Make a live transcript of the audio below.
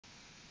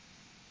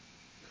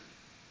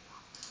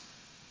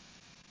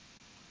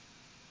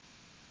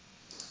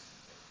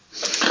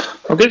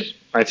Okay,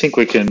 I think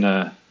we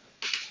can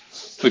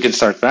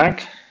start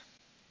back.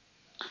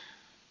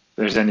 If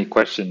there's any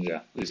questions, yeah,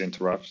 please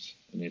interrupt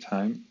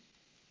anytime.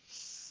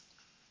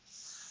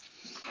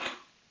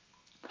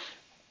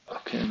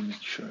 Okay,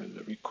 make sure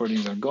the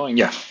recordings are going.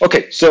 Yeah.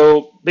 Okay.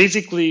 So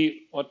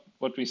basically, what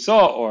we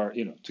saw, or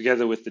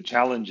together with the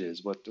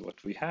challenges, what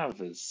we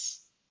have is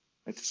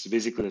it's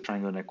basically the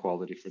triangle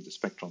inequality for the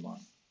spectral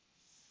norm.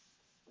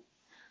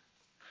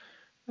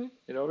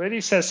 It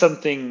already says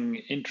something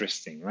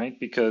interesting, right?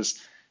 Because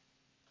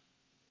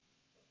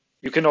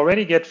you can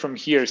already get from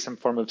here some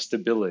form of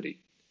stability,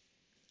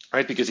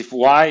 right? Because if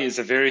Y is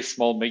a very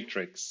small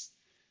matrix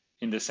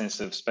in the sense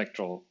of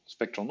spectral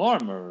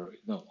norm, or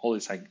all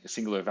its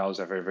singular values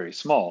are very, very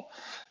small,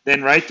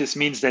 then this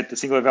means that the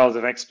singular values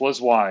of x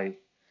plus y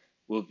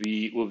will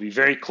be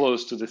very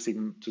close to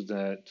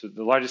the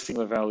largest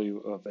singular value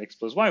of x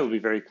plus y will be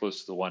very close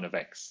to the one of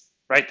x,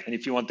 right? And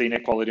if you want the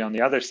inequality on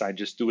the other side,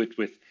 just do it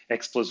with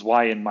x plus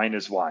y and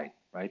minus y,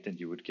 right? And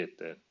you would get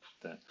the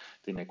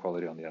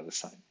inequality on the other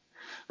side,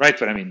 right?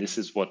 But I mean, this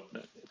is what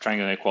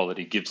triangle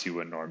inequality gives you,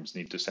 and norms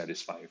need to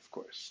satisfy, of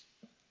course.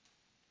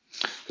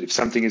 But if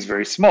something is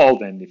very small,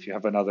 then if you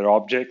have another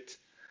object,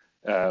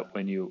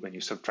 when you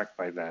subtract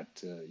by that,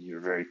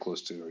 you're very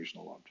close to the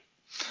original object.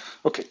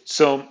 Okay,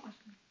 so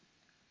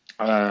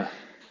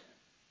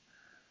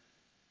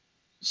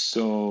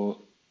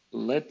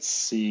let's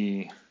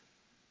see,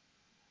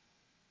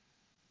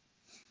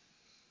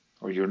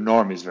 or your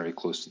norm is very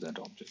close to that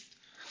object.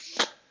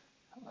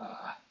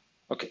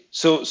 Okay,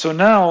 so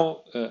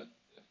now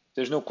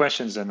there's no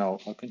questions, and I'll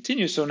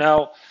continue. So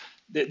now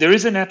there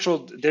is a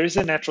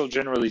natural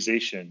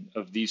generalization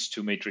of these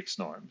two matrix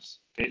norms.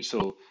 Okay,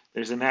 so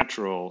there's a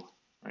natural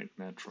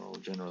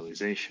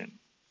generalization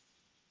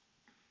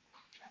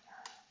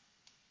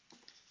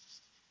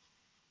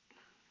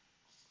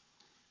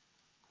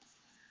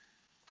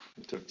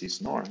of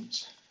these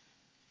norms,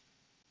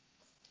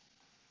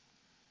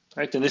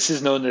 right? And this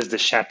is known as the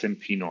Schatten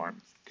P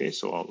norm. Okay,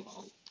 so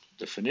I'll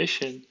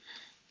definition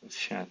of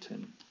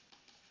Schatten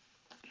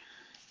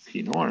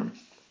P norm.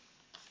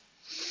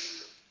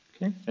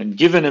 Okay, and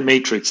given a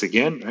matrix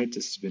again, right?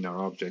 This has been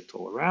our object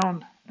all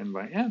around, n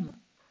by m.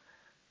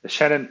 The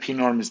Schatten P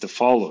norm is the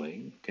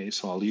following. Okay,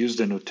 so I'll use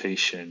the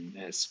notation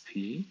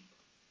SP.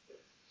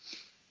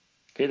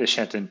 Okay, the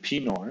Schatten P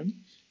norm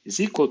is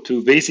equal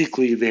to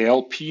basically the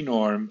LP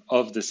norm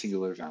of the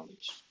singular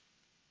values.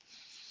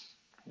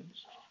 Okay,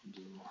 so I'll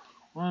do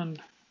 1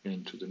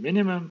 into the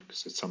minimum,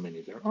 because that's how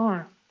many there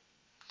are.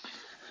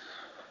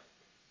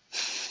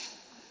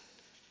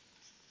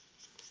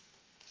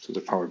 To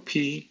the power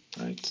P,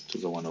 right, to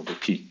the 1 over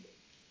P.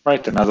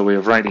 Right, another way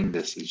of writing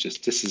this is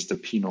just, this is the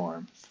P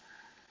norm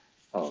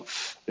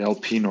of, the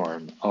LP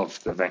norm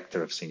of the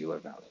vector of singular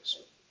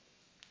values.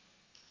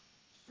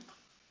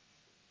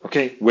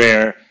 Okay,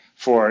 where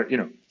for,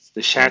 the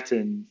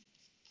Schatten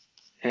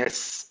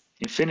S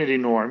infinity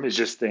norm is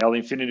just the L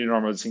infinity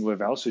norm of the singular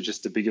value, so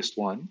just the biggest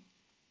one,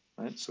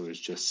 right? So it's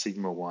just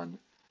sigma 1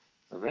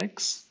 of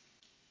x.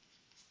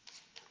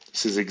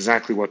 This is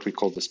exactly what we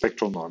call the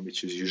spectral norm,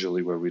 which is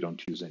usually where we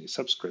don't use any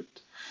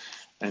subscript.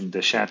 And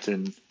the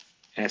Schatten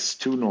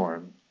S2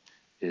 norm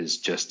is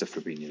just the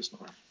Frobenius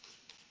norm.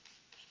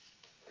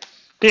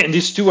 Okay, and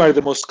these two are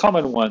the most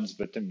common ones,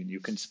 but I mean,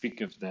 you can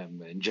speak of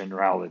them in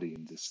generality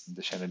in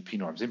the Schatten P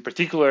norms. In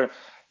particular,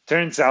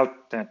 turns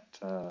out that,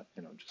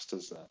 just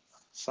as a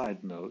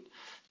side note,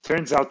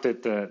 turns out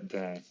that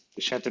the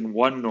Schatten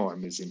 1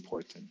 norm is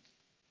important.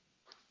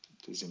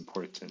 It is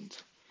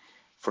important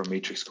for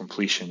matrix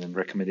completion and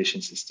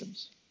recommendation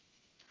systems.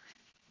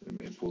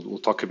 We'll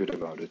talk a bit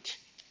about it.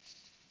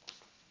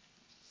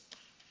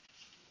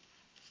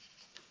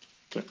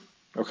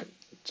 Okay.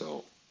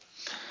 So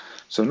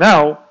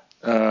now,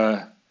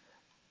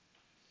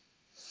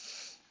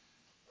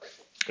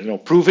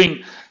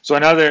 proving. So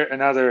another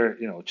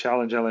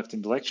challenge I left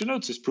in the lecture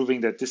notes is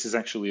proving that this is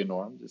actually a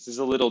norm. This is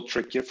a little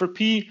trickier. For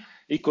P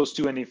equals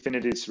to an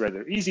infinity, it's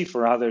rather easy.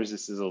 For others,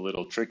 this is a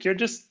little trickier.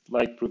 Just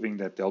like proving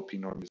that the LP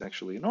norm is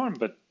actually a norm,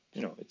 but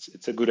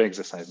it's a good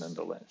exercise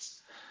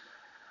nonetheless.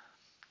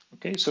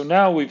 Okay, so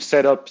now we've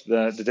set up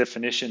the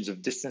definitions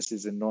of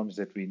distances and norms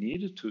that we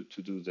need to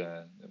do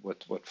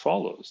what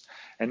follows.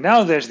 And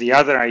now there's the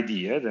other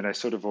idea that I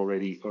sort of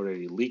already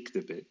leaked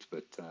a bit,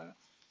 but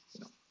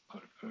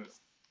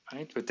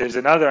right? But there's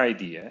another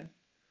idea,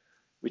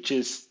 which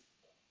is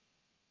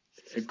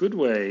a good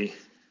way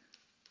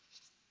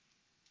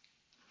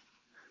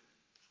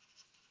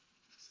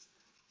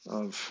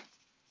of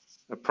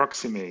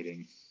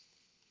approximating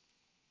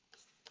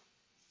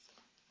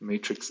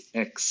matrix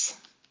X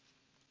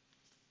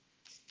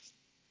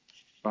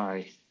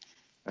by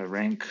a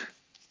rank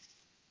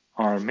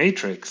R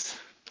matrix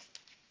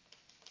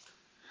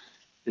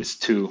is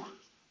to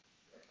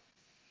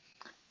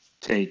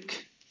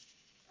take,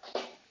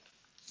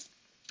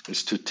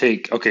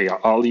 okay,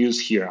 I'll use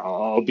here,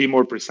 I'll be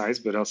more precise,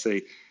 but I'll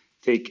say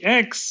take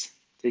X,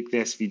 take the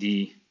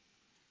SVD,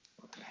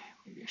 okay,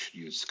 maybe I should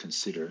use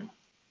consider,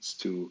 is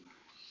to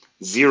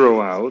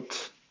zero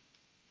out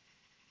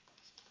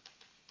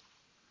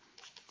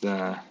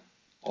the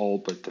all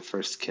but the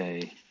first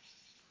K.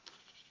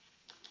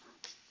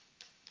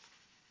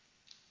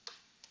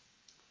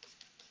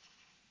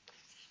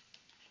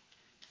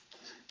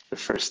 The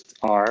first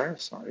R,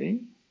 sorry.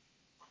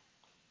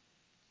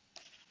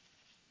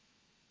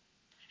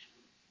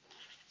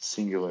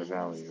 Singular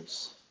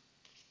values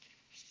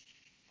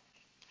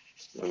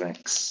of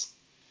X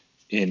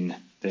in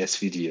the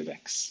SVD of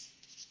X.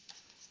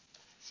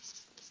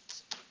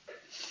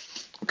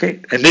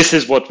 Okay, and this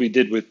is what we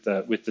did with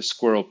the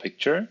squirrel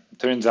picture. It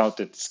turns out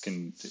that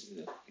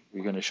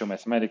we're going to show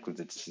mathematically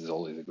that this is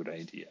always a good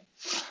idea.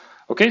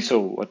 Okay, so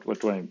what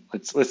do I,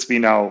 let's be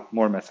now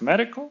more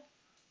mathematical.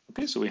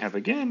 Okay, so we have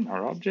again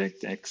our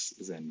object, X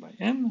is n by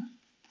m,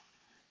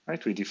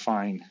 right? We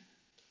define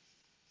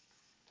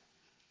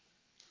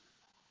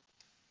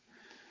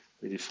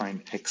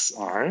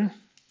XR,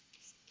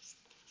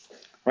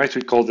 right?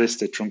 We call this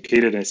the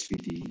truncated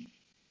SVD.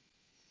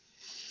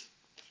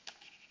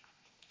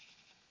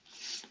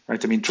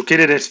 Right, I mean,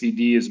 truncated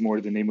SVD is more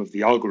the name of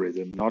the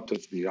algorithm, not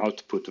of the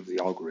output of the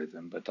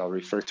algorithm, but I'll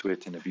refer to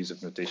it in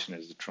abusive notation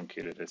as the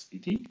truncated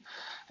SVD.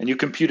 And you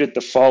computed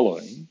the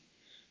following,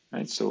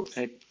 right? So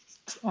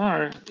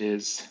XR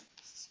is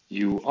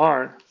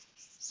UR,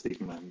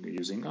 sigma, I'm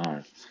using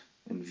R,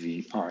 and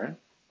VR,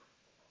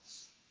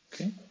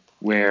 okay?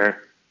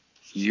 Where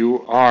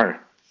UR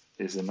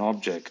is an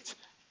object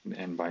in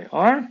n by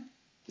R,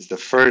 is the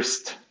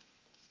first,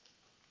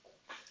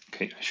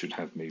 okay, I should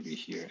have maybe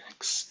here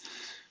X,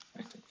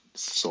 right?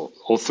 So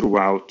all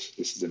throughout,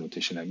 this is the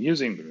notation I'm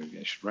using, but maybe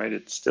I should write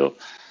it still.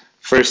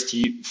 First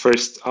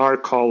R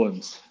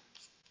columns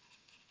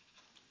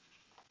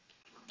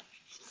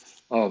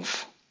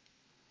of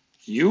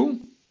U,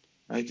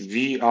 right?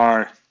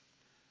 VR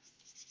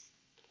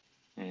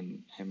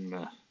and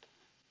M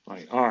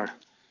by R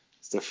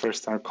is the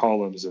first R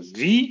columns of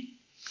V,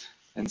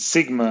 and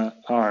sigma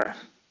R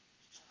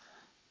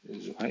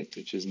is right,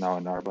 which is now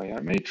an R by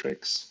R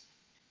matrix,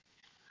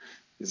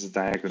 is a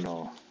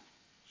diagonal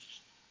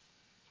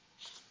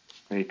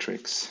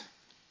matrix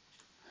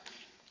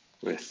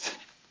with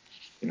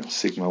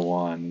sigma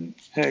 1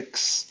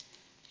 X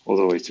all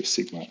the way to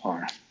sigma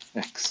R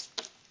X.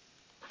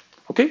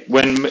 Okay,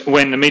 when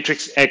the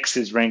matrix X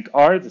is rank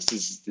R, this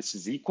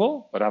is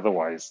equal, but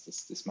otherwise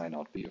this might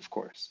not be, of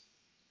course.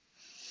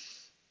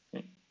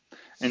 Okay.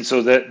 And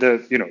so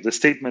the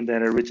statement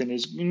that are written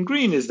is in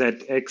green is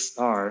that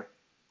XR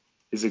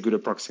is a good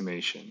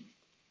approximation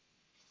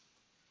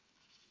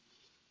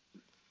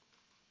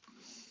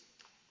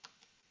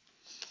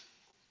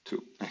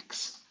to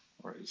X,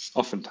 or is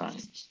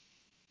oftentimes.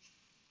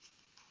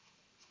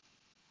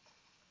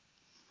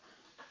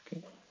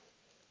 Okay.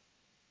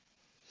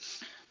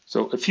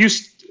 So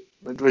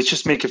let's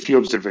just make a few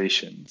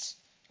observations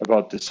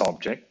about this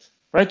object,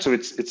 right? So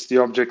it's the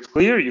object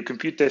clear. You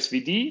compute the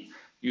SVD,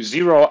 you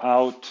zero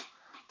out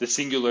the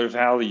singular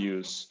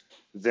values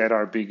that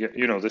are bigger,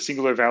 the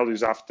singular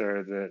values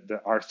after the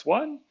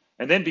rth1,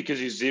 and then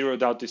because you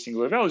zeroed out the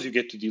singular values, you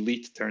get to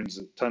delete tons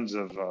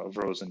of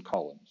rows and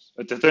columns,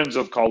 the tons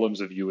of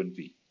columns of U and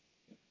V.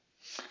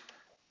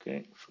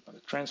 Okay, forgot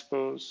to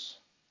transpose.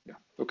 Yeah,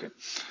 okay.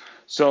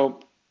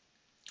 So,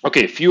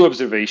 okay, a few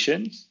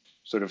observations,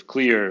 sort of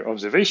clear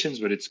observations,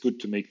 but it's good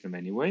to make them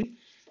anyway.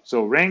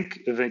 So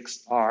rank of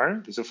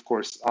XR is of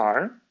course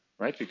R,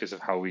 right, because of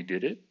how we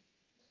did it.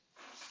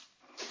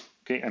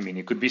 Okay, I mean,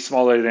 it could be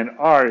smaller than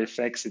R if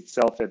X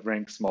itself had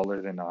rank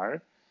smaller than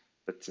R,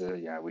 but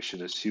yeah, we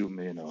should assume,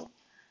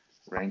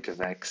 rank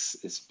of X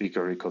is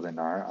bigger or equal than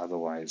R,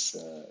 otherwise,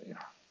 it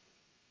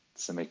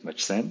doesn't make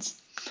much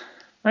sense.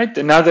 Right,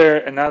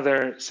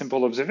 another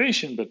simple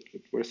observation, but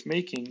worth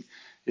making,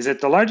 is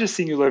that the largest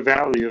singular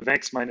value of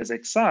X minus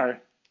XR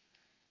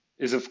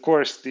is of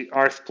course the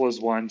rth plus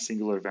 1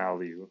 singular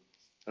value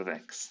of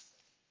X.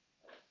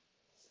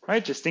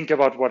 Right, just think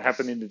about what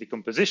happened in the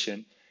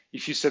decomposition.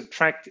 If you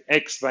subtract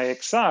X by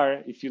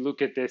XR, if you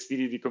look at the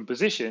SVD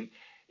decomposition,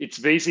 it's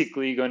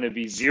basically going to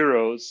be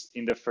zeros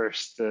in the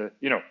first,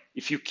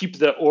 if you keep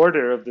the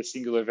order of the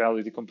singular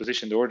value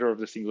decomposition, the order of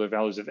the singular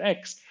values of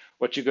X,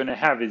 what you're going to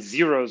have is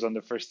zeros on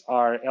the first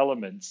R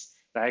elements,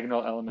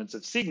 diagonal elements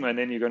of sigma, and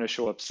then you're going to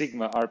show up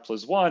sigma R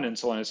plus 1 and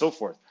so on and so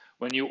forth.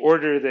 When you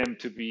order them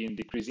to be in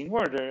decreasing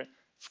order,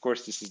 of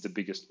course, this is the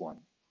biggest one.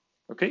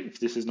 Okay, if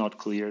this is not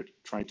clear,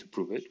 try to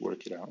prove it,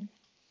 work it out.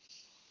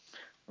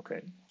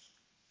 Okay,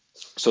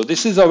 so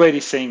this is already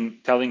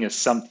telling us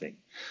something,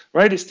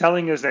 right? It's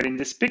telling us that in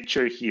this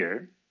picture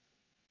here,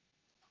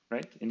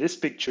 right? In this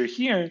picture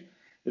here,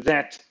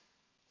 that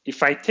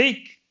if I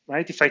take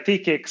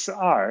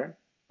XR,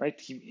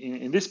 right?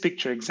 In this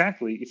picture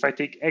exactly, if I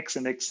take X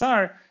and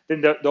XR, then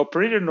the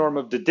operator norm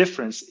of the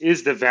difference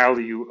is the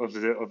value of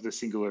the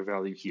singular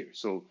value here.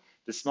 So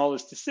the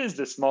smallest this is,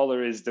 the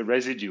smaller is the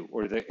residue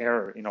or the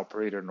error in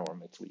operator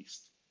norm at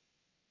least.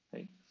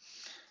 Okay.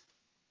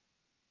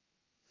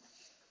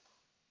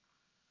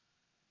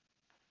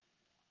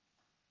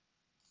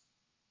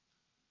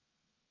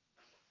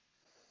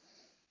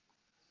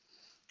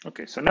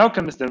 Okay, so now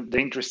comes the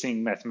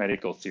interesting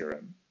mathematical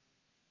theorem.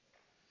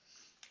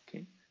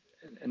 Okay,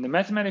 And the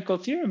mathematical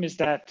theorem is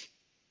that,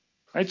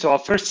 right? So I'll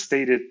first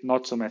state it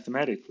not so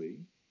mathematically,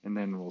 and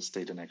then we'll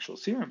state an actual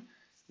theorem.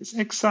 Is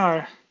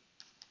XR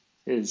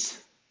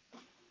is,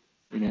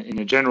 in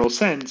a general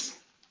sense,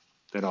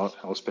 that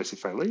I'll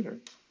specify later,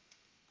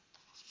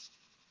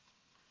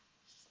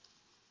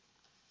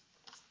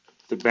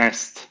 the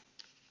best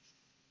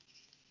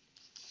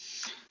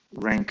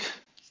rank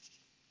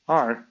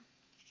R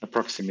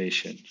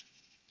approximation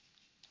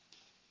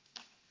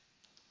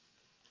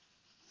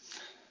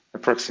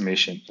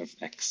of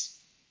X.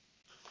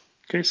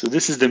 Okay, so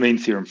this is the main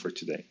theorem for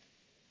today.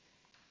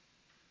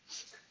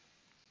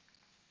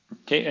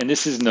 Okay, and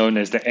this is known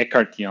as the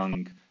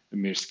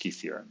Eckart-Young-Mirsky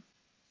theorem.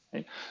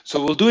 Okay?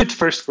 So we'll do it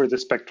first for the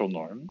spectral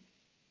norm.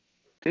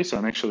 Okay, so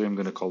I'm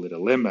going to call it a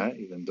lemma,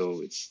 even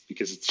though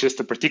because it's just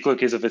a particular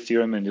case of a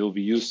theorem and it will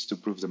be used to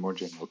prove the more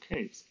general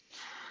case.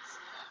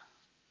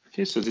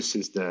 Okay, so this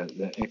is the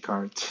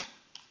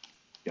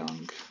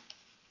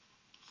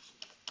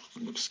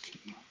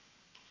Eckart-Young-Mirsky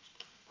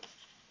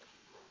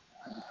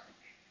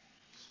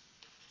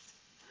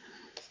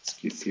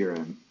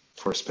theorem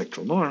for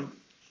spectral norm.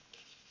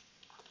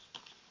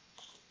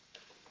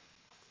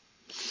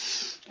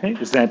 Okay,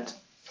 is that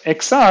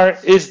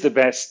XR is the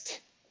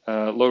best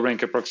low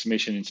rank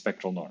approximation in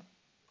spectral norm.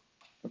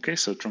 Okay,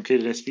 so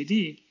truncated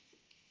SVD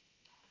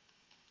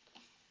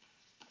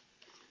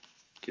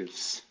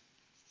gives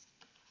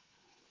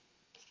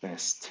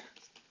best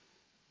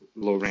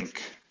low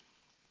rank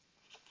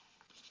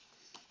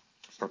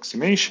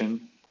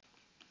approximation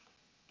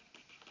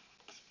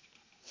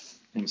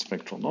in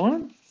spectral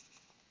norm.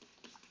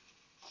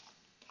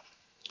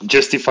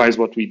 Justifies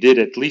what we did,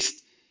 at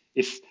least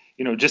if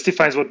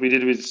justifies what we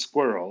did with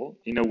squirrel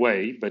in a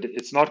way, but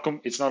it's not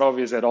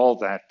obvious at all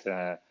that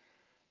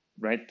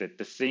right, that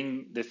the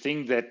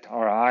thing that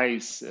our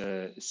eyes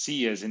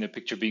see as in a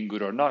picture being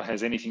good or not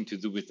has anything to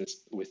do with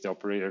the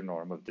operator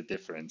norm of the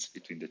difference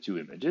between the two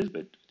images.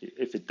 But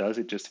if it does,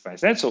 it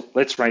justifies that. So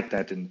let's write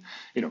that in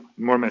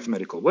more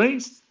mathematical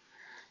ways.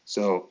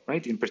 So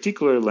right, in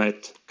particular,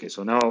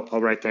 so now I'll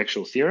write the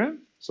actual theorem.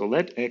 So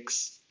let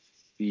X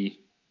be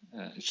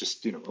it's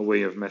just a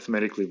way of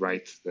mathematically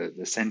write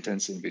the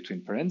sentence in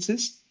between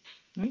parentheses,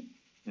 right?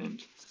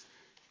 And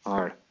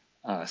R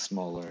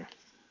smaller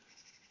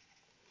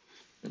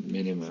than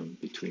minimum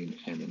between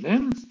n and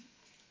m,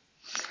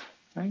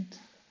 right?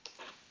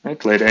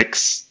 Right. Let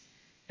x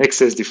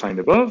as defined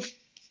above,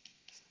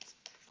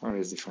 R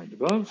as defined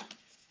above,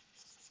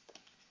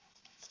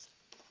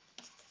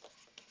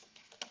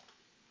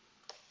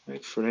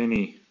 right? For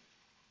any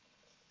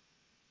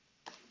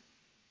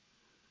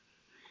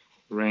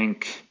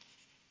rank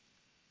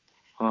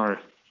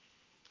R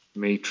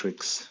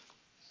matrix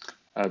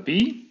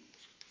B,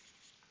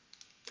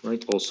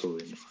 right? Also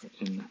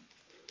in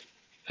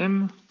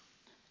M,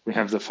 we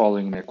have the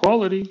following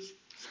inequality,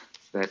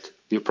 that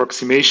the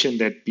approximation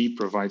that B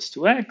provides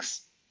to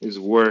X is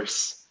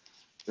worse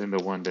than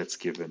the one that's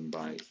given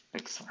by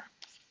XR.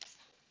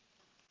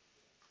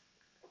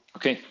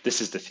 Okay,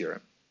 this is the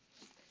theorem.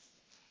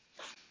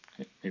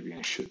 Okay, maybe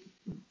I should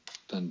have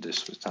done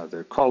this without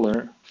their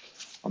color.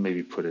 I'll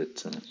maybe put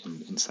it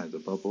inside the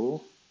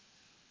bubble,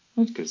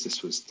 right? Because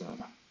this was the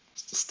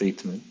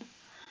statement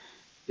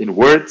in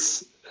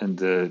words, and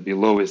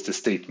below is the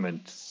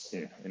statement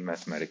in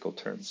mathematical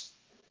terms.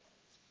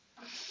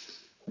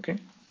 Okay.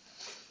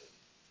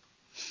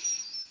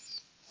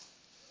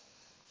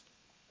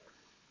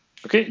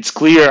 Okay, it's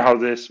clear how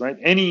this, right?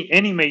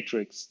 Any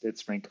matrix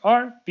that's rank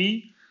R,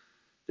 B,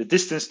 the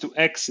distance to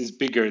X is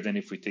bigger than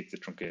if we take the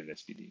truncated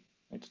SVD.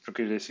 Right? The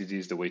truncated SVD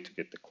is the way to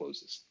get the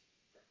closest.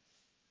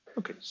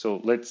 Okay,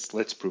 so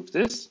let's prove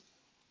this.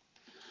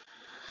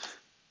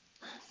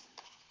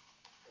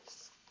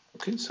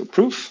 Okay, so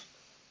proof.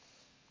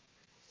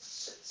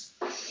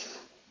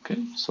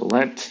 Okay, so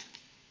let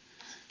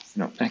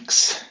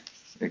X,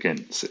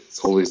 again, it's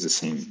always the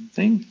same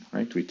thing,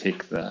 right? We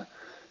take the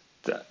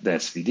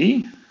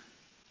SVD,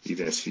 the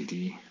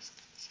SVD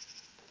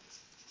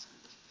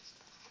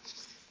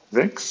of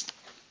X.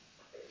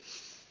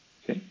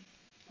 Okay,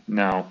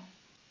 now,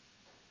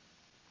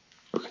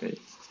 okay,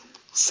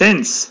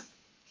 since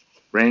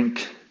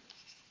rank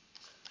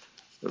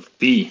of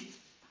B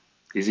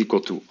is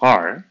equal to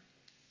R,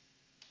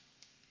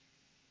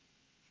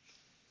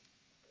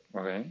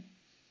 okay,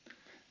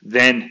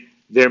 then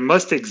there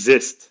must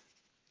exist,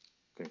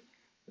 okay,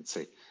 let's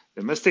say,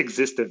 there must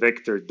exist a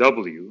vector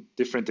W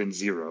different than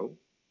 0,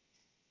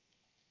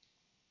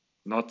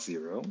 not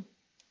 0,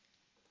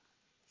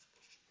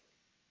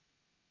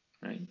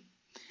 right,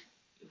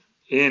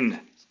 in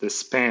the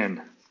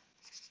span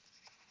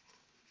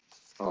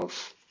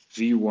of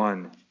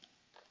V1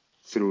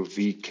 through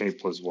Vk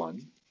plus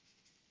 1,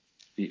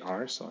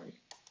 Vr, sorry.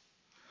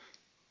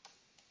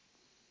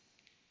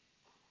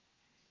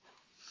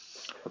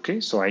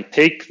 Okay, so I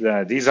take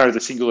these are the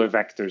singular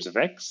vectors of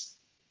X,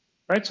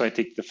 right? So I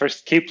take the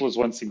first K plus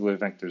 1 singular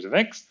vectors of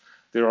X.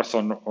 They're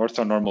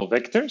orthonormal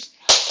vectors.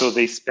 So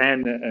they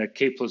span a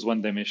K plus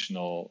 1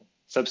 dimensional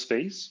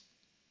subspace.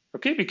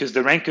 Okay, because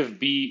the rank of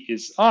B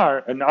is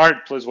R, an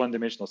R plus 1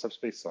 dimensional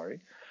subspace, sorry.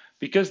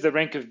 because the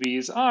rank of B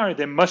is R,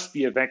 there must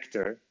be a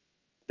vector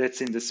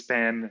that's in the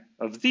span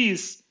of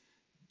these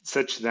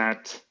such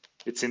that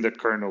it's in the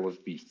kernel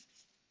of B.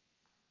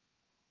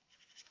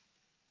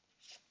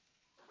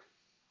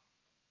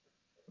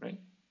 Right?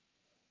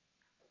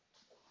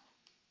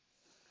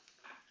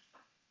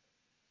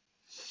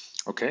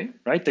 Okay,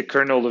 right? The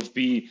kernel of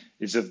B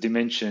is of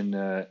dimension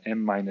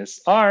m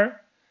minus R.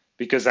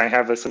 Because I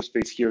have a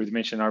subspace here of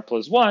dimension R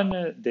plus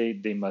 1,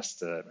 they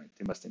must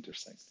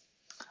intersect.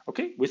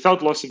 Okay,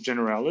 without loss of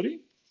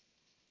generality,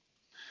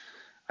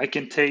 I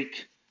can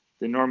take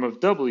the norm of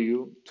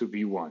W to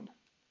be 1.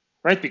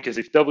 Right? Because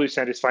if W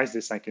satisfies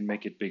this, I can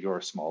make it bigger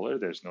or smaller.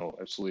 There's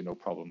absolutely no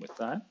problem with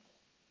that.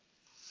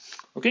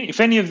 Okay, if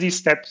any of these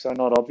steps are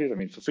not obvious, I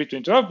mean, feel free to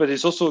interrupt, but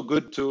it's also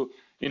good to,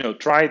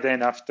 try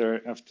then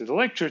after the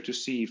lecture to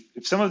see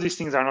if some of these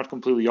things are not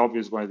completely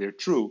obvious why they're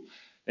true,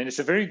 then it's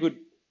a very good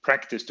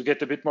practice to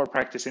get a bit more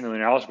practice in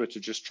linear algebra to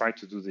just try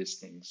to do these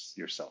things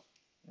yourself.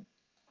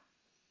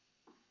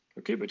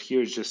 Okay, but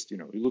here's just,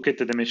 you look at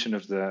the dimension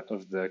of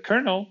the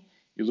kernel,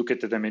 you look at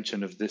the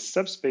dimension of this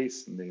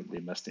subspace, and they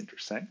must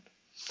intersect.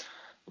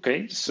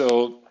 Okay,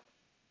 so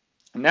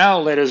now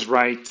let us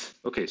write,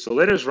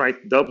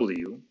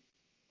 W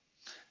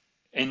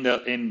in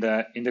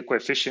the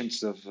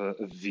coefficients of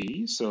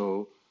V.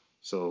 So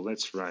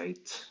let's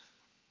write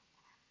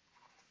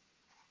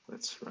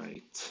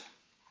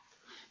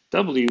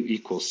W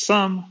equals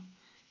sum.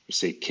 We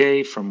say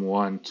K from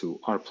 1 to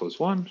R plus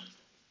 1.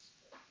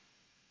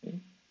 Okay.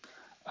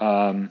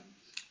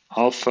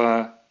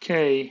 Alpha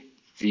K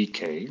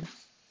VK.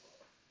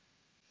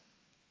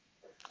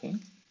 Okay.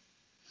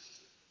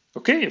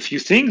 Okay, a few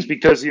things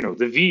because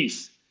the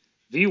V's,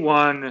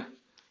 V1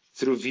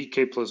 through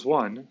VK plus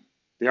 1,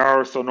 they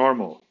are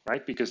orthonormal,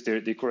 right? Because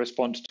they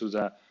correspond to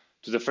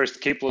the first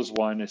K plus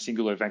 1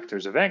 singular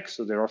vectors of X,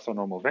 so they're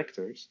orthonormal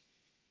vectors.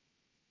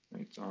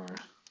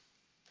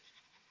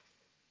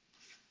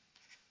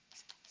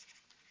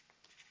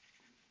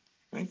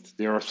 Right,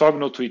 they're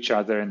orthogonal to each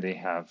other and they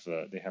have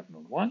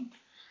node 1.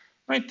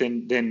 Right,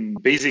 then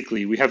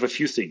basically we have a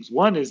few things.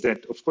 One is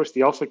that, of course,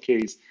 the alpha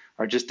K's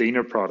are just the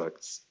inner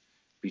products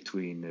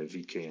between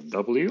VK and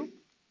W.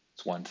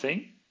 It's one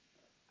thing.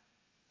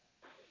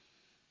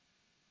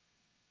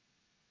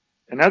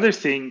 Another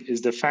thing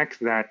is the fact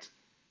that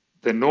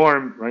the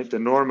norm, the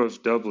norm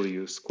of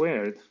W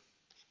squared,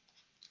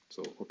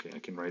 so, okay, I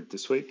can write it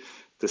this way,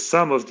 the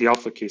sum of the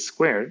alpha K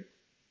squared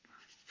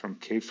from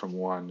K from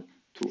 1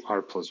 to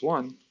R plus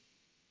 1,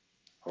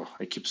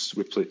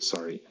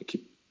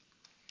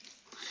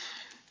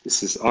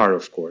 this is R,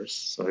 of course.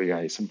 Sorry,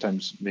 I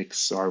sometimes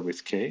mix R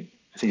with K.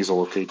 I think it's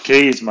all okay.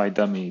 K is my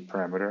dummy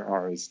parameter.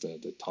 R is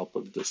the top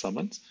of the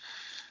summons.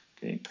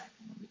 Okay,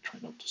 let me try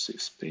not to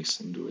save space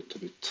and do it a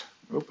bit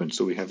open.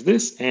 So we have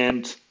this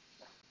and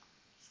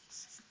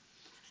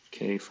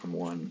K from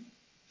 1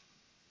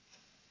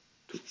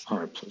 to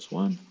R plus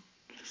 1.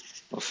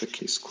 Alpha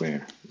K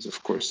squared is,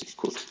 of course,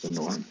 equal to the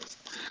norm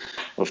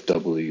of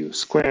W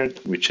squared,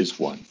 which is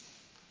 1.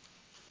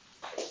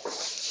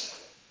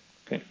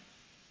 Okay.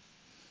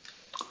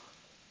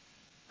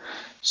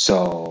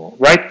 So,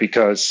 right,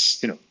 because,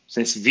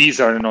 since V's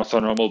are an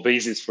orthonormal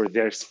basis for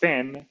their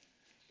span,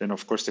 then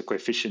of course the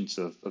coefficients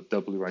of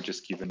W are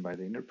just given by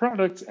the inner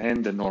product,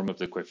 and the norm of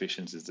the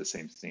coefficients is the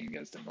same thing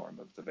as the norm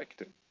of the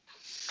vector.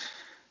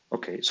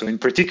 Okay, so in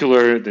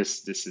particular,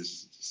 this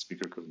is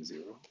speaker code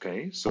 0.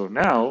 Okay, so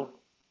now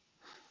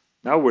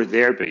we're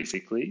there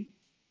basically.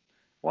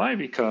 Why?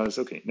 Because,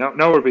 okay,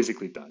 now we're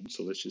basically done,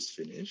 so let's just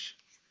finish.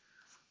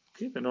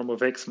 Okay, the norm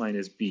of X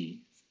minus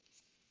B.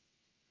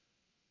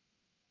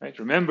 Right,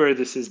 remember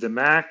this is the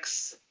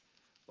max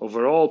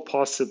over all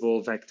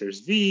possible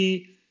vectors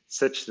V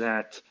such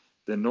that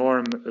the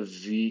norm of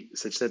V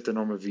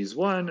is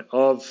 1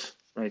 of,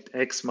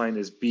 X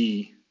minus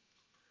B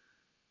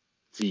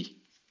V.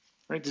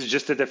 Right, this is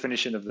just a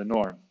definition of the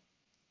norm.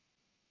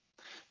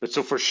 But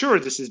so for sure,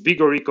 this is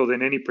bigger or equal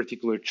than any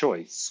particular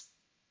choice.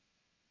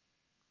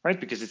 Right,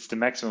 because it's the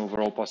maximum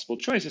over all possible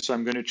choices, so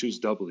I'm going to choose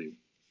W.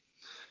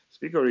 It's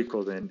bigger or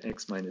equal than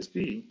X minus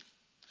B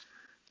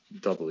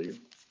W.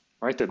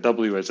 Right, that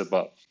W is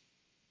above.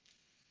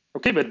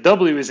 Okay, but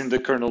W is in the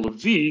kernel of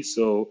V,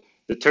 so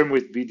the term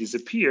with B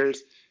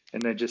disappears,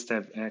 and I just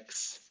have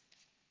X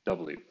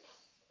W.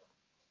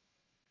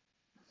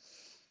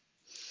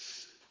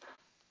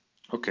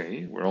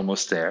 Okay, we're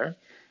almost there.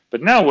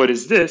 But now what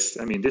is this?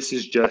 I mean, this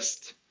is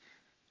just,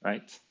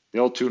 the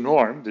L2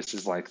 norm. This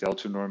is like the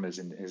L2 norm as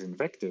in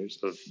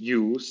vectors of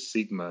U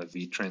sigma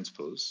V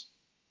transpose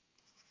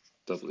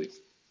W.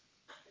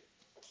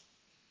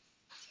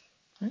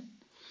 Right?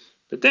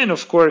 But then,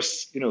 of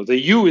course, the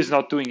U is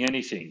not doing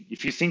anything.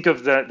 If you think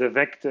of the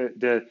vector,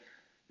 the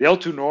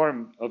L2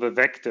 norm of a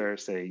vector,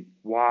 say,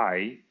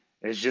 Y,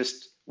 as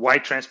just Y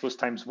transpose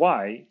times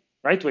Y,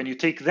 right? When you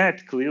take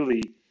that,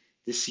 clearly,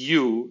 this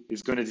U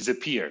is going to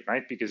disappear,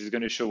 right? Because it's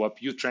going to show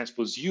up U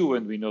transpose U,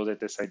 and we know that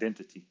that's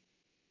identity,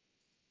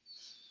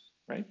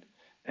 right?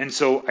 And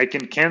so I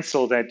can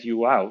cancel that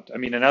u out. I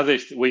mean, another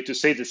way to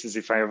say this is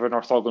if I have an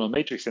orthogonal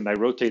matrix and I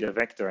rotate a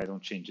vector, I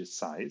don't change its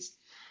size,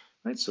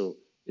 right? So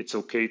it's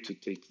okay to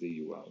take the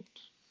u out.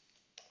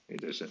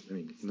 Okay, I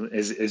mean,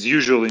 as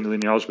usual in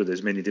linear algebra,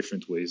 there's many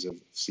different ways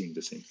of seeing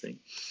the same thing.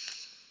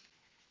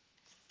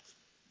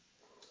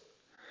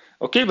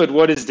 Okay, but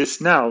what is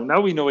this now?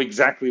 Now we know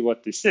exactly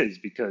what this is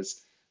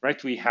because,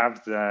 right, we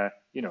have the,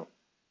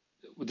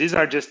 these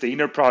are just the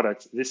inner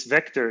products. This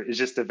vector is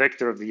just a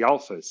vector of the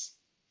alphas,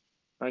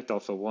 right?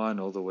 Alpha 1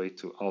 all the way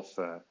to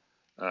alpha,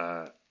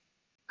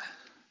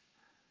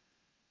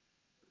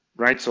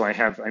 right? So I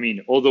have, I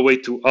mean, all the way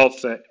to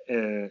alpha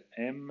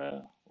m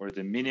or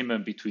the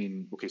minimum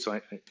between, okay, so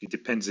it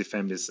depends if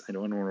m is, I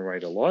don't want to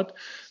write a lot,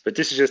 but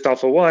this is just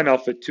alpha 1,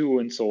 alpha 2,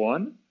 and so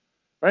on,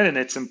 right? And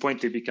at some point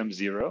they become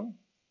 0,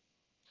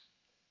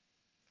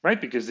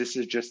 right? Because this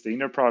is just the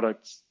inner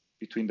products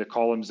between the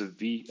columns of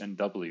v and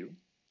w.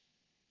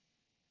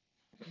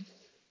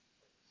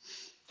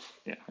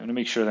 Yeah, I want to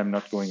make sure that I'm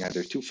not going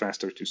either too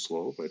fast or too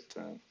slow, but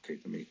okay,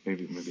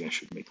 maybe I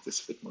should make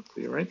this a bit more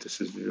clear, right?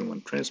 This is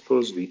V1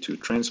 transpose,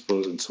 V2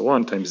 transpose, and so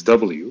on times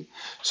W.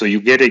 So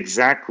you get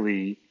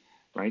exactly,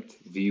 right,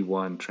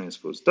 V1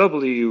 transpose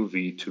W,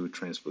 V2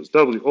 transpose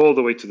W, all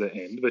the way to the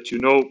end. But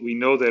we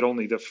know that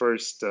only the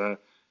first,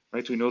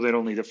 right, we know that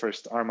only the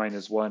first R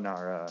minus 1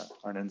 are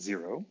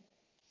non-zero.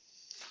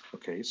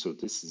 Okay, so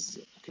this is,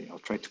 okay, I'll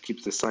try to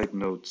keep the side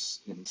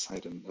notes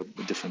inside a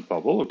different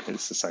bubble. Okay,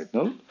 this is a side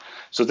note.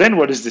 So then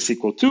what is this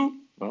equal to?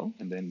 Well,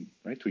 and then,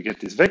 right, we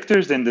get these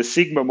vectors, then the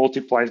sigma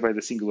multiplies by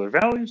the singular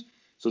values.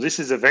 So this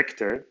is a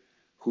vector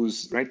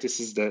whose, right, this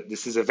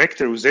is a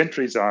vector whose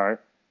entries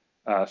are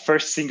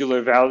first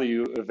singular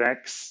value of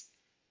x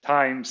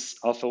times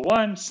alpha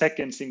 1,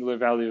 second singular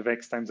value of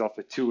x times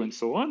alpha 2, and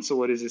so on. So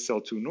what is this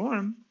L2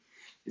 norm?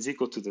 Is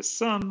equal to the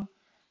sum,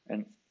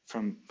 and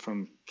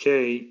from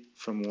k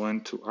from 1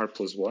 to r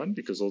plus 1,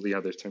 because all the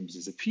other terms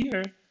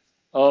disappear,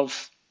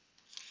 of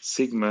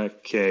sigma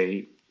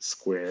k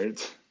squared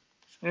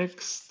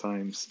x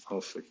times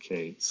alpha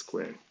k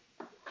squared.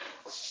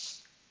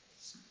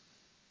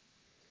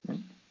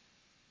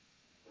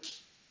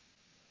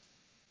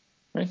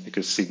 Right?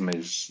 Because sigma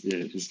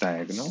is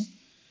diagonal.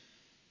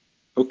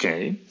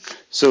 Okay,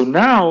 so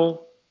now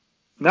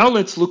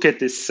let's look at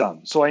this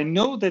sum. So I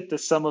know that the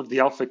sum of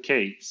the alpha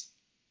k's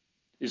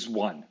is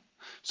 1.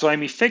 So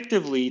I'm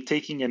effectively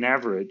taking an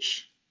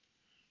average,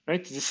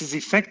 right? This is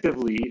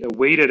effectively a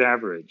weighted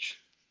average,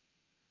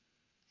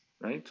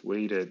 right?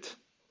 Weighted,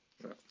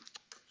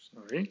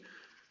 sorry,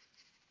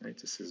 right?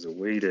 This is a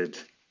weighted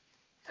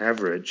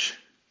average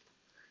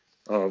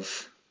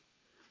of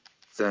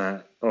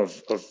the,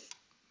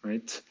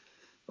 right,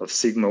 of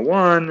sigma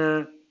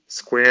 1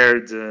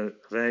 squared of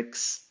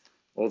x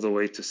all the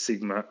way to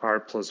sigma r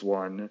plus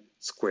 1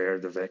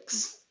 squared of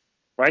x,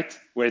 right?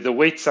 Where the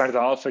weights are the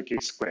alpha k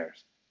squared.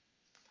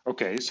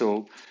 Okay,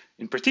 so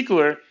in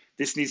particular,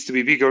 this needs to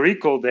be bigger or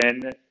equal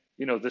than,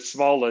 the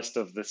smallest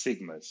of the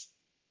sigmas,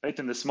 right?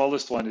 And the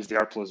smallest one is the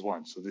r plus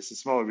 1. So this is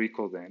smaller or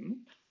equal than,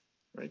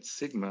 right,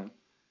 sigma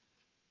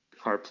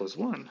r plus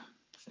 1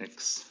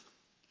 x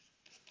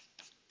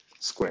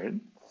squared,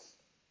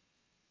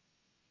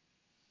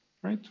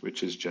 right,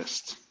 which is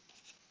just,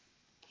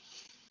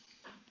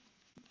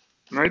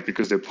 right,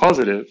 because they're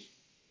positive.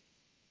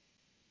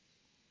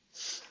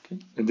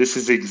 Okay. And this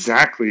is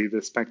exactly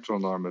the spectral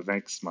norm of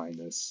x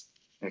minus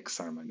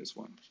xr minus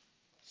 1,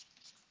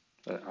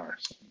 r.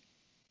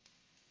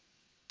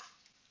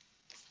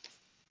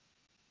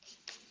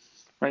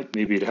 Right,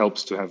 maybe it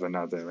helps to have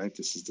another, right?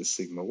 This is the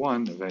sigma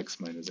 1 of x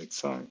minus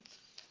xr.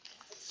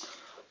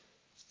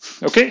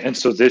 Okay, and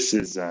so this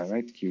is,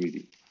 right,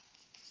 QED.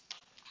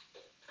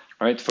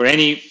 All right, for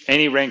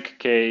any rank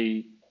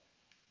K,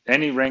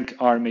 any rank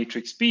R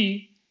matrix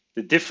B,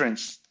 the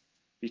difference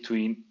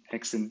between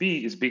x and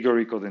B is bigger or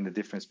equal than the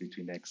difference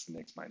between x and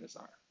x minus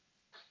R.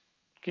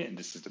 Okay, and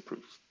this is the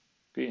proof.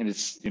 Okay, and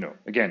it's,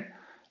 again,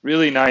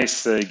 really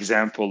nice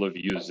example of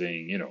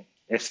using,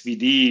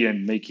 SVD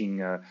and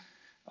making,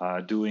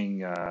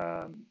 doing,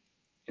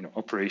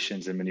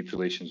 operations and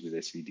manipulations with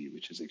SVD,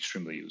 which is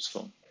extremely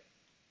useful.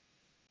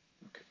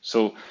 Okay.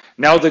 So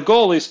now the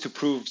goal is to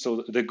prove,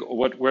 so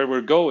where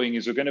we're going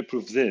is we're going to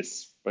prove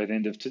this by the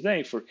end of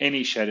today for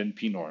any Shed and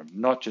P norm,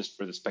 not just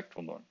for the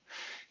spectral norm.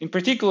 In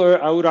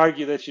particular, I would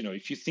argue that,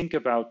 if you think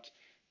about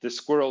the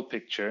squirrel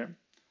picture,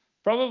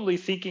 probably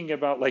thinking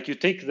about, like, you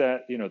take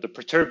the,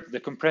 the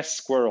compressed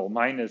squirrel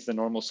minus the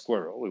normal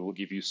squirrel, it will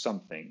give you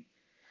something.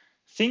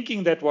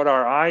 Thinking that what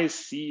our eyes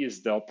see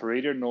is the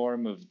operator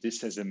norm of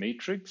this as a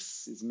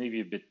matrix is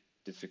maybe a bit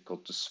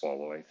difficult to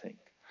swallow, I think.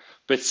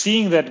 But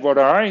seeing that what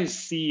our eyes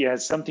see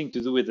has something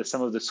to do with the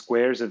sum of the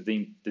squares of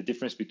the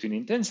difference between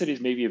intensities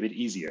may be a bit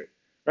easier,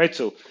 right?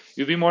 So it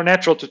would be more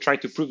natural to try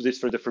to prove this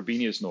for the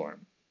Frobenius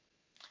norm.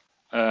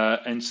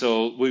 And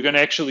so we're going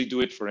to actually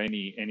do it for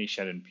any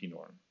Shed and P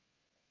norm.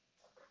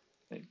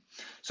 Okay.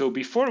 So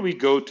before we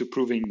go to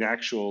proving the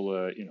actual,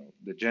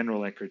 the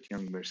general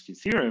Eckert-Young-Mirsky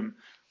theorem,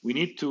 we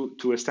need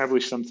to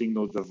establish something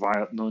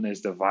known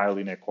as the Weyl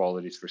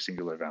inequalities for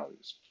singular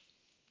values.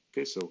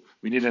 Okay, so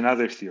we need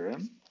another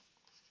theorem,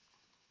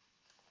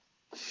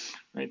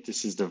 right?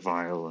 This is the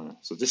Weil.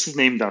 So this is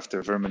named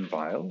after Hermann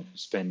Weil,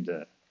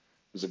 who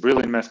was a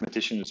brilliant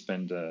mathematician who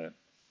spent a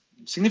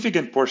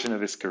significant portion of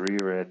his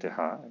career at ETH,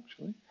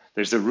 actually.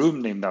 There's a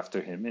room named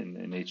after him in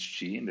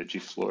HG, in the G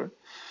floor.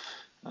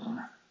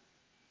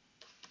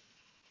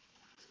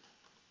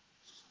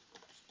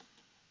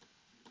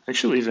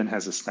 Actually, even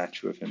has a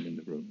statue of him in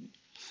the room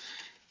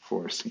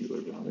for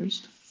singular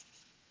values.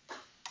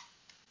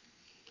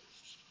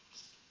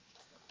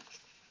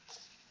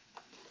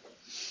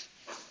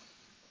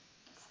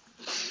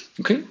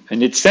 Okay,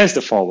 and it says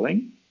the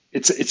following.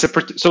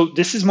 So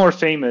this is more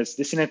famous.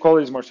 This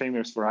inequality is more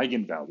famous for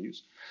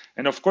eigenvalues,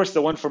 and of course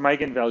the one for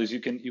eigenvalues you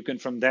can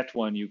from that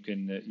one you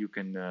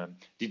can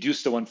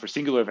deduce the one for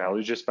singular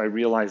values just by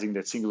realizing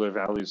that singular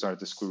values are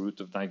the square root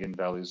of the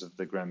eigenvalues of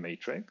the Gram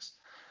matrix.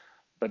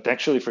 But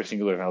actually for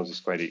singular values it's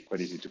quite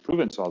easy to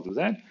prove, and so I'll do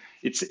that.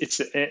 It's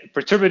a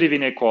perturbative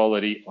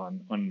inequality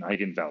on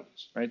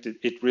eigenvalues, right?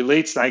 It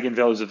relates the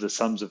eigenvalues of the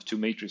sums of two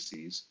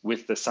matrices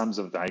with the sums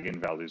of the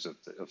eigenvalues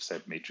of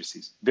said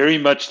matrices. Very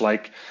much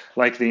like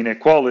the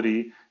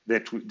inequality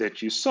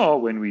that you saw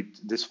when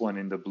this one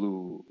in the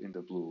blue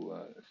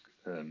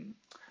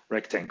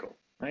rectangle,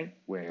 right?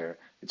 Where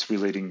it's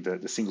relating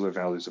the singular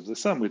values of the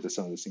sum with the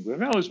sum of the singular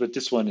values, but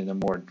this one in a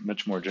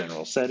much more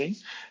general setting.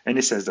 And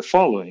it says the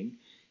following.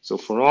 So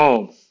for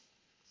all,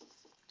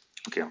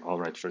 okay, I'll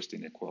write first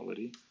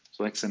inequality.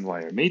 So x and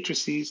y are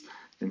matrices,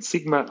 and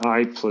sigma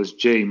I plus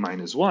j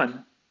minus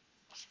 1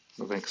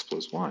 of x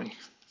plus y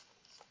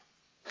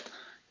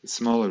is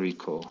smaller or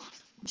equal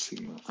than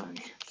sigma I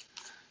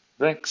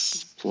of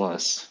x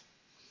plus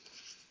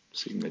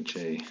sigma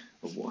j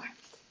of y.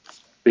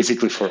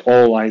 Basically for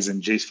all i's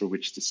and j's for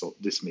which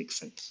this makes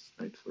sense,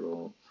 right? For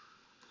all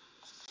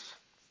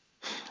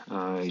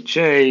I,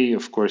 j,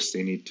 of course,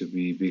 they need to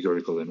be bigger or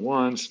equal than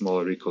 1,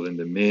 smaller or equal than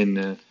the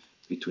min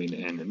between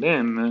n and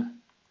m,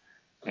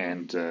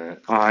 and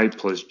I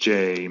plus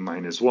j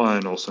minus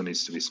 1 also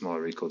needs to be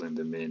smaller or equal than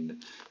the min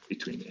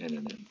between n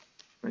and m,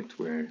 right?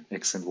 Where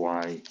x and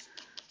y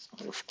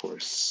are, of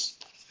course,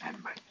 n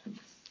by n.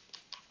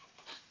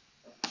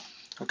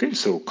 Okay,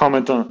 so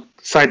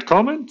side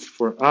comment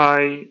for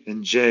I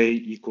and j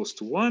equals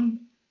to 1.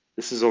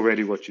 This is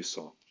already what you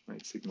saw,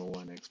 right? Sigma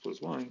 1 x plus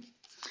y,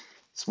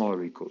 smaller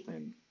or equal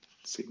than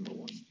sigma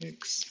 1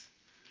 x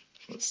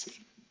plus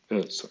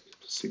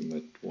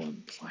sigma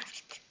 1 y.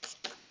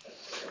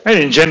 And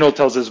in general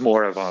tells us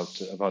more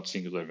about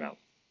singular value.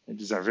 And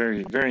these are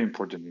very, very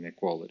important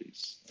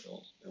inequalities.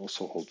 They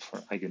also hold for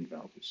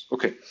eigenvalues.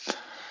 Okay,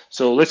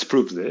 so let's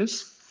prove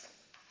this.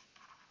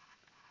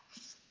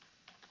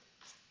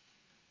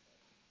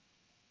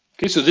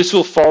 Okay, so this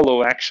will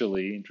follow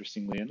actually,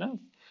 interestingly enough.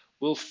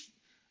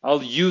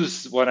 I'll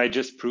use what I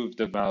just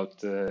proved about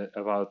the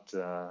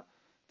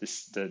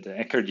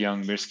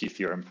Eckert-Young-Mirsky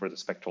theorem for the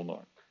spectral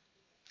norm.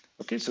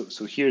 Okay,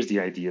 so here's the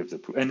idea of the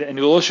proof, and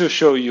we'll also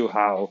show you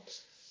how.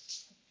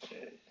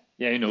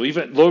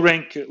 Even low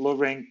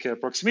rank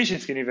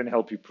approximations can even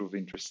help you prove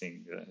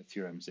interesting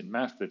theorems in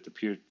math that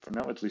appear, for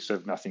now at least, to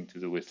have nothing to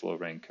do with low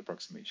rank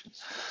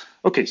approximations.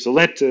 Okay, so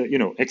let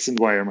x and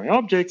y are my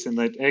objects, and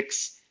let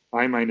x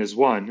I minus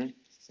 1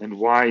 and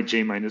y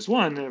j minus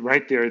 1,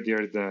 right? They're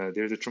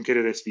the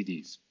truncated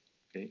SVDs.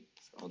 Okay,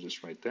 so I'll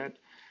just write that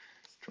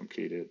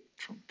truncated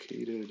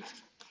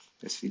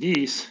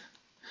SVDs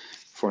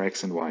for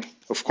x and y.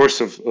 Of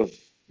course, of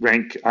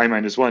rank I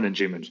minus 1 and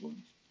j minus 1.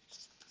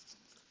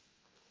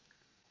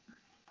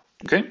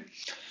 Okay,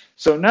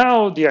 so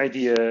now the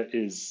idea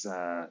is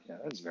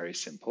it's very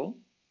simple,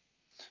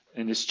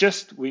 and it's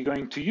just we're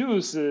going to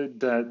use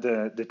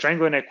the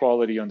triangle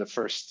inequality on the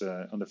first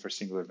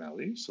singular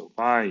value. So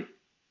by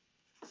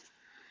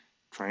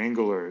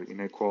triangular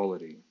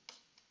inequality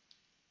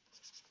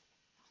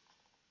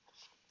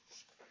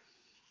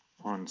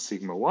on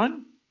sigma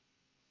 1,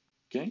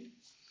 okay.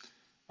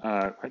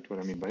 Right, what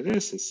I mean by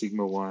this is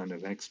sigma 1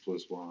 of x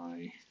plus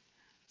y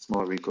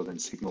smaller or equal than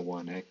sigma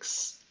 1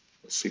 x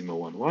plus sigma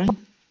 1 y.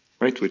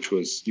 Right, which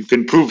was, you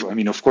can prove, I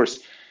mean, of course,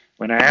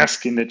 when I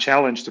ask in the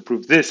challenge to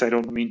prove this, I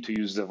don't mean to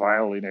use the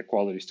Weil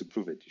inequalities to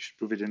prove it. You should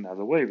prove it in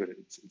another way, but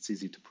it's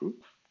easy to prove.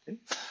 Okay?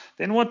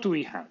 Then what do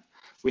we have?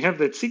 We have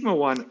that sigma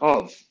 1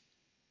 of,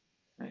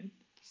 right,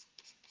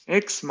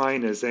 x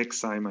minus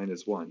xi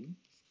minus 1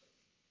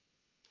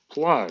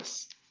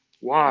 plus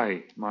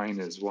y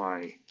minus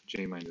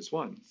yj minus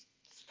 1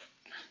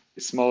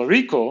 is smaller or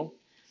equal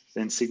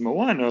than sigma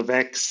 1 of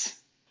x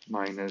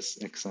minus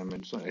xi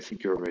minus 1. I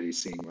think you're already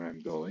seeing where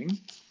I'm going.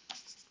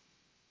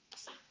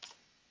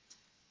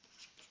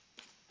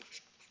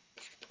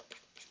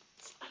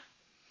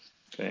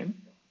 Okay.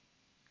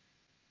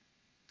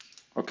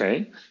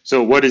 Okay,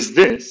 so what is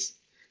this?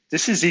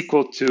 This is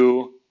equal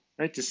to,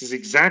 right, this is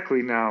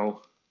exactly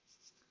now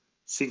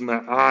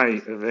sigma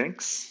I of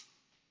x,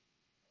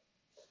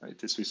 right,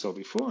 this we saw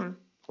before,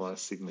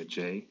 plus sigma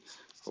j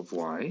of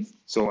y.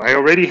 So I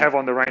already have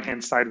on the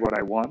right-hand side what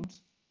I want,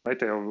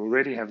 right? I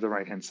already have the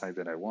right-hand side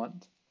that I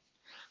want.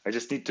 I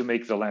just need to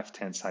make the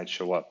left-hand side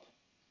show up.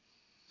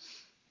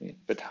 Okay?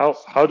 But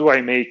how do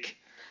I make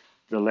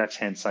the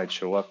left-hand side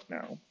show up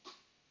now?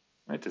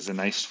 Right, there's a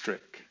nice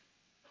trick.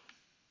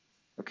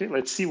 Okay,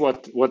 let's see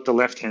what the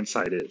left-hand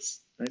side is.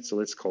 Right, so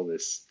let's call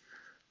this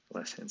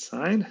left-hand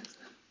side.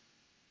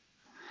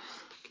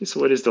 Okay, so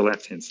what is the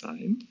left-hand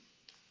side?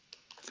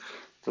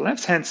 The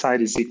left-hand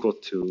side is equal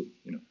to,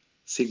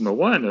 sigma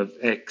 1 of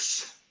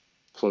x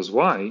plus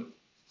y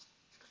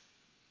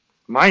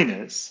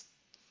minus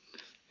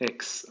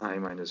xi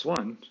minus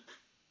 1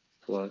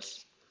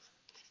 plus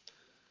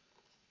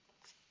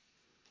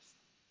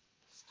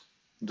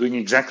doing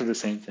exactly the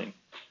same thing.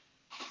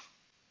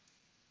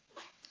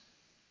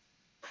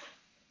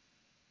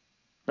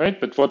 Right?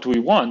 But what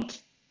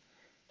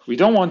we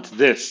don't want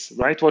this,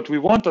 right? What we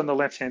want on the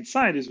left-hand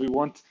side is we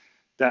want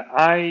the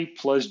I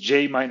plus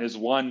j minus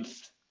 1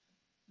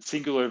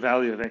 singular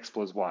value of x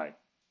plus y.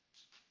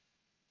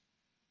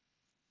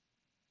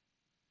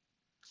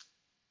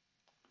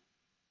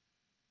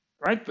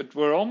 Right? But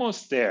we're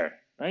almost there,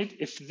 right?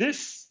 If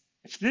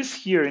this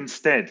here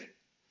instead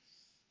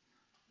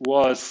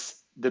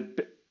was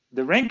the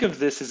rank of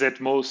this is at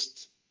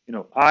most,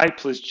 I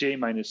plus j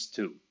minus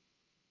 2,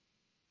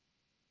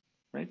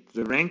 right?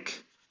 The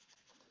rank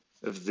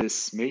of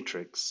this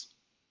matrix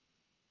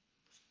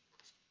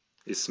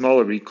is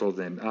smaller or equal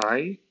than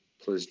I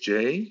plus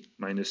j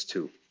minus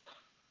 2,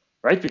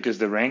 right? Because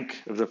the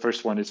rank of the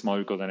first one is smaller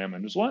or equal than n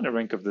minus 1, the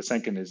rank of the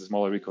second is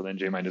smaller or equal than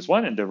j minus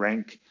 1, and the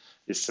rank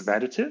is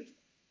subadditive.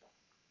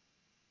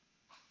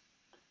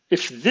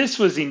 If this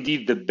was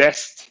indeed the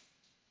best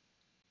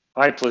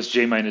I plus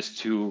j minus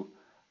 2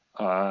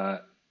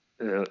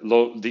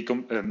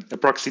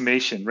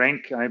 approximation,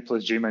 rank I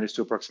plus j minus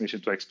 2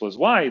 approximation to x plus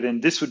y, then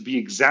this would be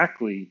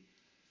exactly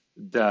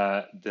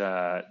the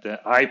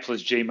I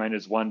plus j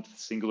minus 1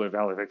 singular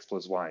value of x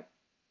plus y.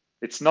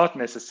 It's not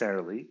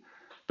necessarily,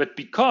 but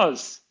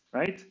because,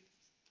 right,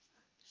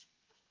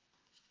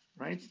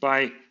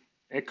 by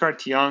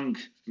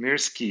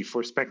Eckart-Young-Mirsky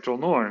for spectral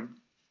norm,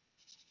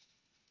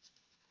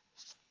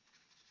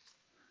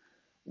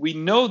 we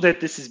know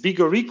that this is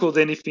bigger or equal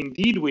than if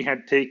indeed we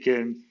had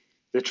taken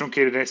the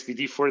truncated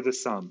SPD for the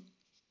sum.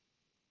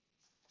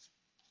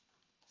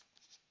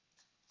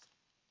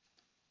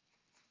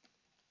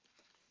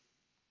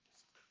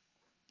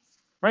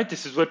 Right,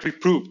 this is what we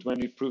proved when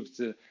we proved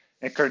the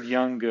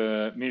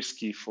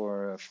Eckart-Young-Mirsky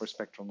for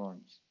spectral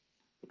norms.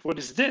 But what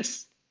is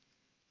this?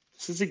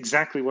 This is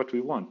exactly what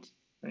we want,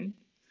 right?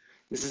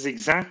 This is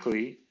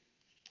exactly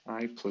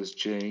I plus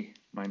j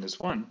minus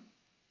 1.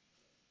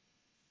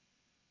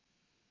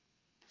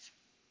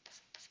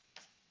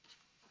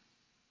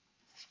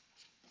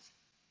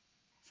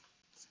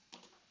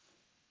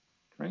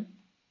 Right?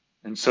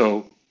 And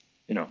so,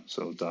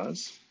 so it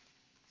does.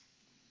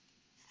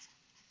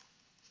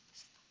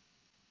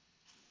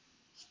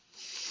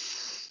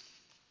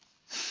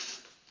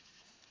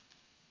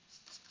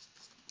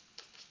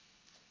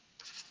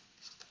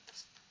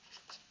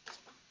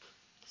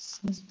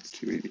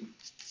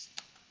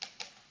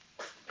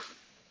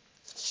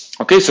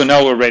 Okay, so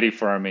now we're ready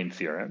for our main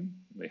theorem.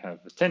 We have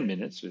 10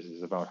 minutes, which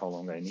is about how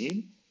long I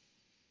need.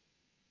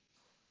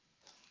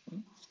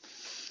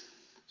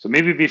 So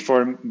maybe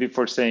before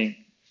stating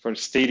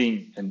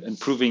and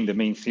proving the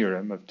main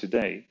theorem of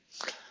today,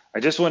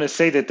 I just want to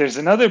say that there's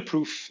another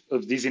proof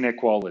of these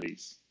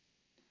inequalities.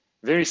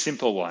 Very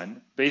simple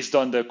one, based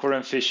on the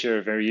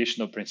Coram-Fisher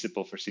variational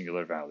principle for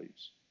singular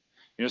values.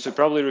 So you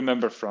probably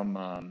remember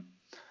from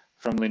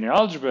linear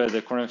algebra, the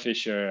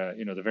Coram-Fisher,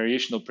 the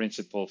variational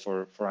principle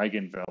for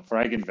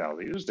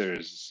eigenvalues.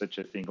 There's such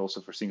a thing also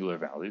for singular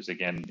values.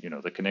 Again,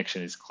 the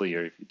connection is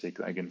clear if you take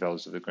the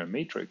eigenvalues of the Coram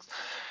matrix.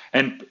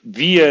 And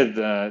via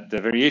the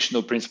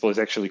variational principle is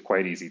actually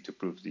quite easy to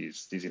prove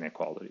these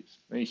inequalities.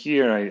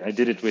 Here, I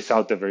did it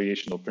without the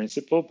variational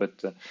principle,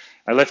 but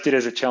I left it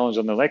as a challenge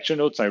on the lecture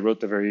notes. I wrote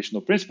the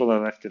variational principle. I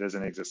left it as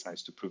an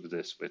exercise to prove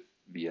this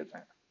via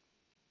that.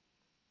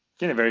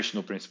 Again, the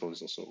variational principle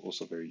is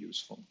also very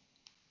useful.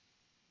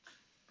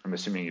 I'm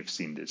assuming you've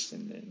seen this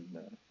in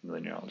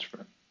linear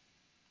algebra.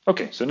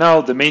 Okay, so now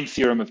the main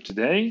theorem of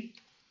today.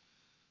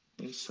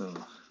 Okay, so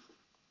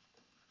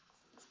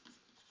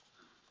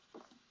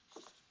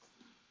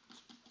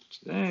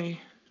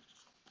today,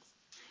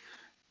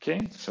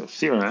 okay, so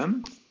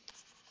theorem.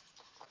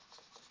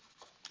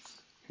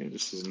 Okay,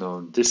 this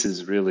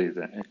is really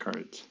the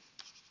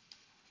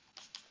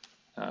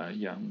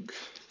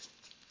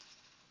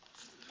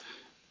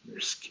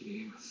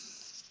Eckart-Young-Mirsky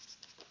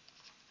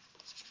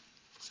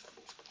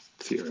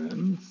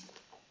theorem.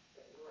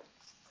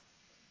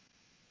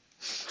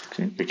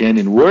 Okay, again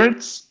in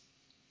words.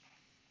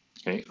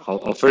 Okay,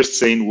 I'll first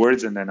say in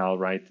words and then I'll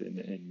write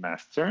in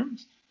math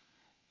terms.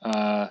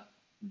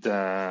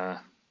 The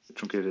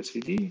truncated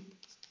SVD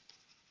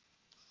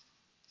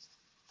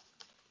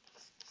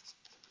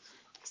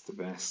is the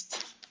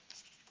best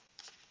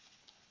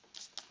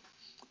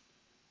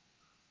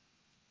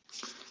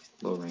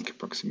low rank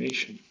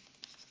approximation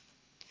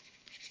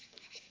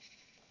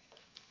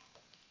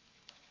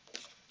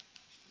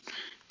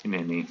in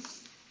any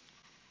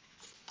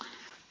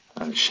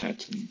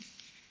Schatten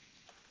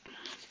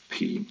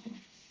P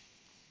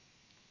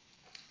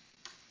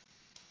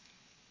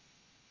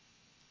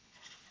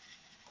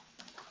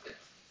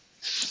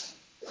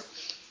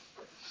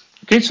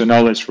Okay, so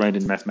now let's write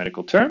in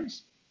mathematical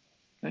terms.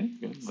 Okay,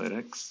 again, let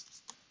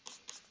X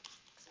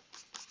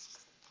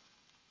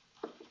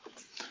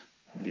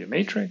be a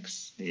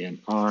matrix, and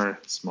R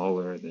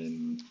smaller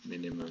than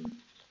minimum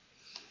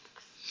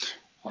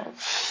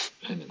of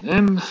N and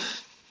M.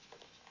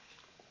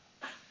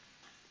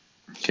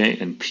 Okay,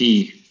 and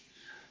P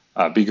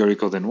bigger or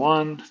equal than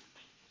 1,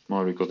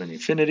 smaller or equal than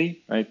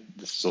infinity, right?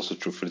 This is also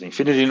true for the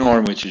infinity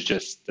norm, which is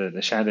just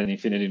the Shannon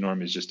infinity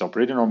norm is just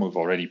operator norm. We've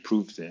already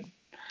proved it.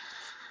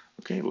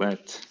 Okay,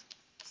 let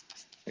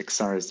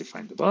XR is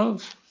defined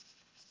above.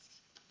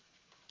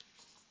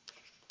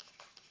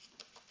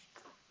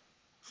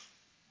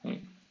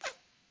 Okay.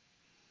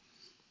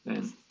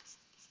 Then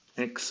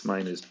X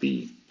minus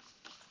B,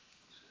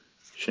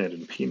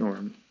 Shannon P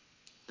norm,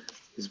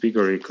 is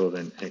bigger or equal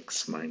than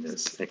X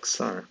minus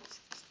XR,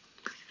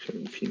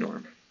 Shannon P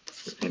norm,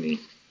 for any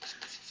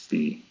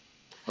B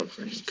of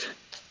rank.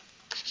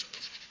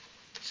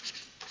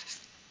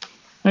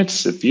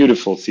 It's a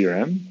beautiful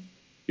theorem,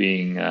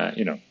 being,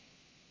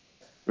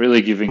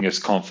 really giving us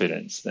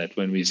confidence that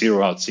when we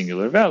zero out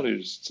singular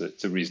values,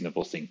 it's a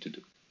reasonable thing to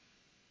do.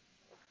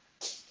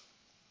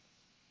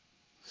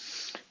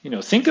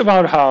 Think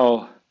about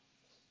how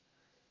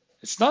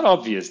it's not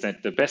obvious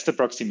that the best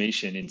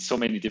approximation in so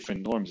many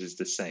different norms is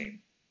the same.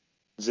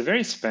 It's a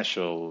very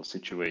special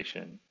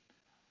situation,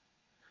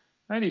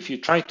 right? If you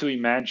try to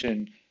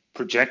imagine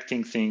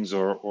projecting things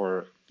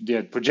or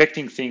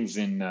projecting things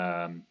in,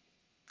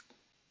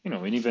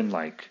 in even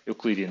like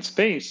Euclidean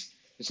space,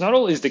 it's not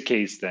always the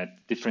case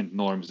that different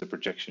norms, the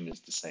projection is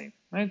the same,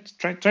 right?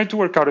 Try to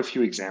work out a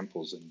few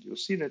examples and you'll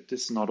see that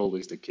this is not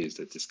always the case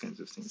that these kinds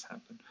of things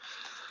happen.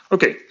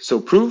 Okay, so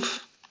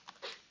proof.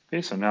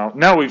 Okay, so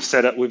now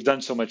we've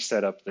done so much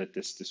setup that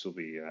this will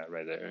be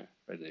rather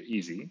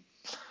easy.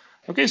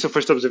 Okay, so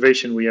first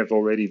observation we have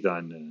already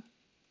done.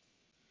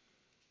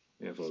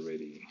 We have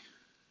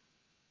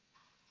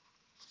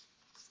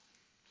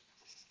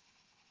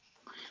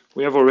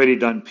already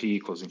done P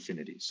equals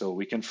infinity, so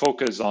we can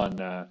focus on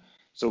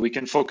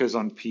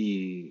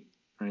P.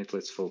 Right,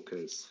 let's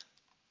focus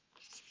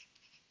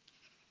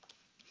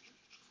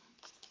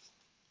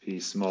P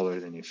smaller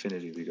than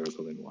infinity, bigger or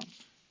equal than 1.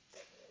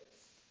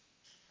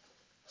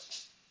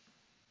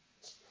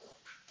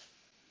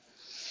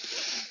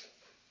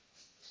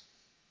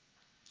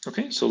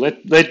 Okay, so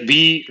let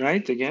B,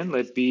 right, again,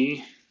 let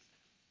B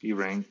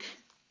rank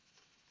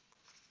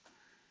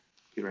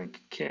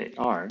K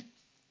R.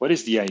 What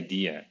is the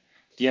idea?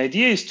 The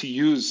idea is to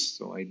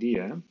use,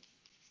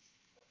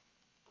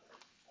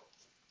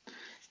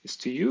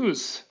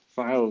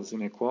 Weil's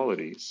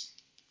inequalities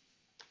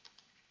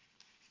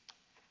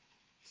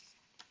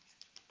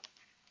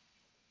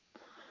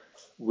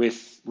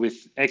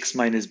with X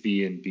minus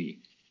B and B.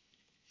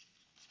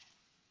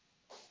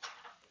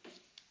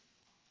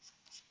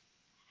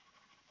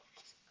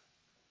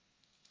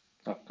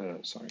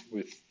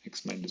 With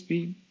X minus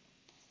B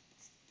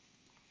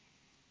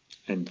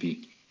and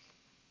B.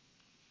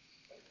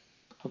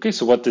 Okay,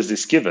 so what does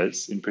this give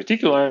us? In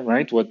particular,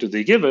 right, what do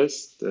they give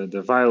us?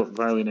 The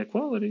Weil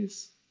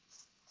inequalities.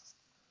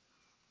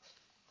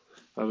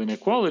 Weil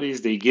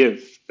inequalities, they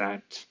give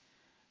that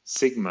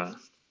sigma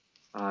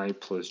I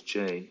plus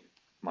j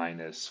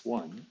minus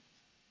 1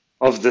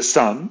 of the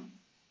sum,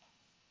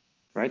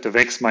 right, of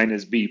X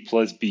minus B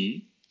plus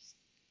B,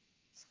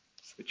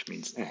 which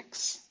means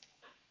X,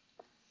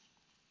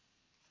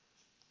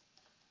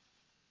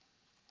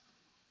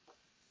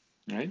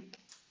 right,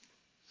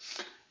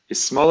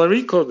 is smaller or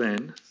equal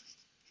than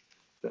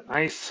the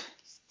ith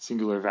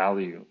singular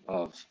value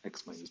of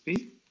X minus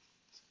B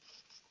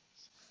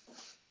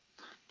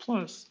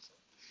plus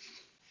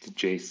the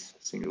jth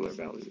singular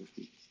value of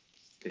B.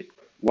 Okay.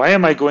 Why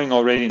am I going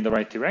already in the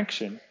right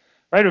direction?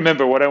 Right.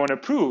 Remember, what I want to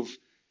prove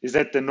is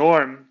that the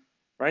norm,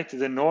 right,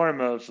 the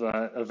norm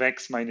of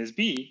X minus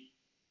B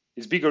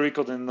is bigger or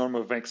equal than the norm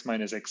of X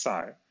minus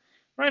XR.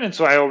 Right, and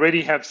so I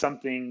already have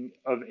something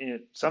of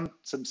some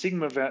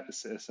singular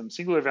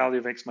value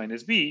of X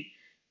minus B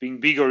being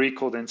bigger or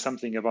equal than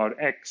something about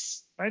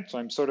X. Right, so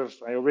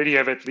I already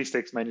have at least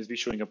X minus B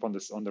showing up on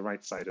the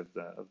right side of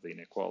the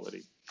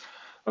inequality.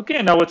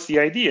 Okay, now what's the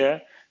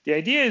idea? The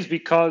idea is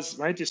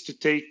is to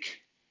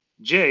take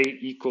J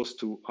equals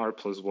to R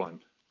plus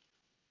 1,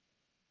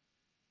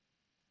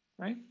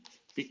 right?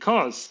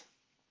 Because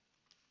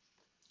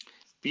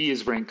B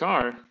is rank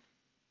R,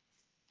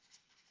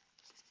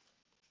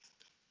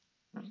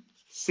 right?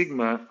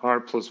 Sigma R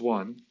plus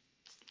 1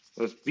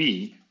 of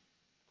B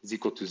is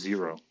equal to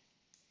 0,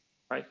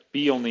 right?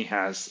 B only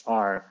has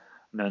R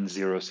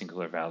non-zero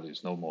singular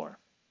values, no more.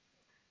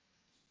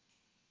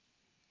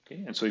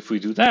 Okay, and so if we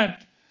do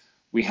that,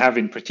 we have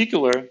in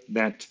particular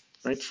that,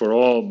 right, for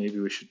all, maybe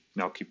we should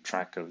now keep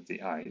track of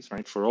the i's,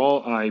 right? For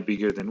all I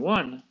bigger than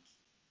 1,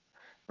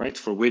 right,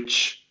 for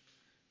which,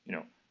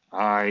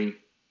 I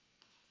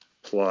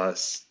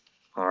plus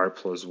R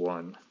plus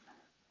 1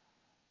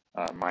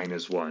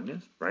 minus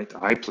 1, right?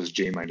 I plus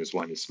j minus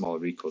 1 is smaller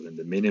or equal than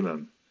the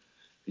minimum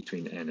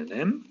between n and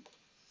m,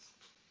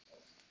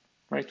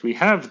 right? We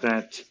have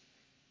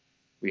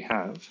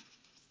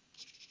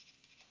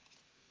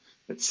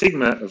that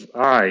sigma of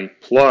I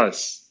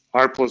plus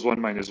R plus 1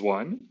 minus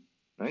 1,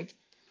 right?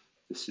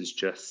 This is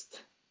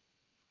just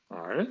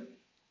R.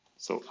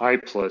 So I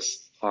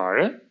plus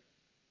R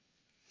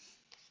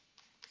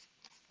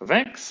of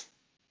X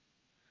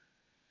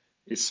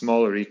is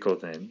smaller or equal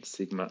than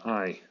sigma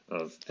I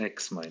of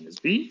X minus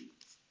B,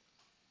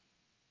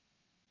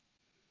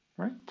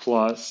 right?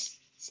 Plus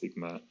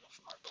sigma of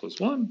R plus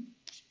 1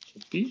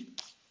 of B.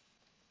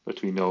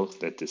 But we know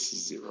that this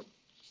is 0.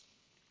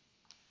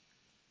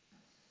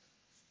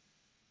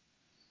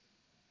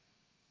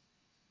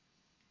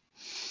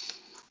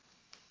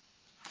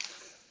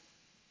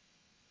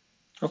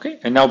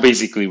 Okay, and now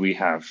basically we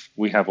have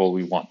all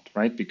we want,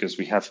 right? Because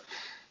we have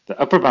the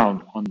upper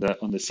bound on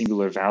the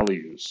singular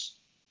values,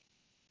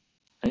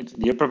 right?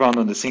 The upper bound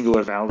on the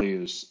singular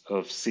values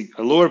of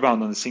a lower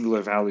bound on the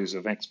singular values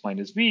of x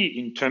minus b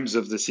in terms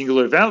of the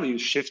singular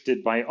values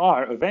shifted by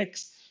r of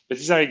x, but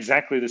these are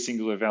exactly the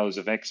singular values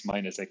of x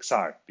minus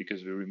xr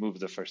because we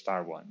removed the first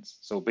r ones.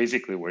 So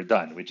basically we're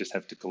done. We just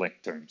have to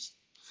collect terms.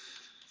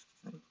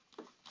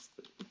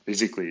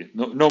 Basically,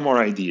 no more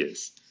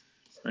ideas,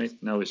 right?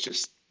 Now it's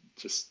just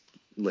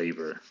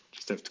labor.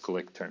 Just have to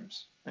collect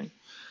terms, right?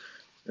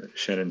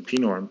 Shannon p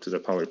norm to the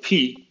power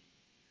p,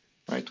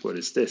 right? What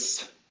is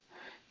this?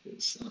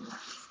 Is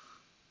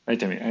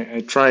right? I mean, I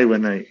try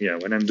when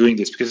I'm doing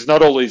this because it's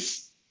not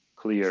always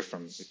clear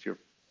from if you're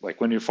like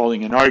when you're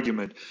following an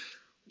argument,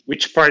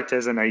 which part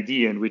has an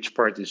idea and which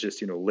part is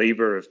just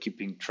labor of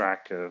keeping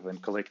track of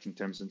and collecting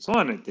terms and so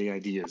on. And the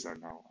ideas are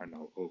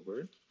now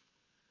over.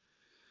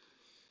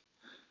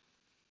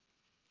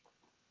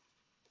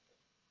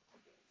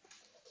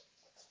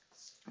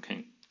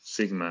 Okay,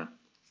 sigma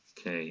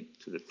k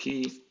to the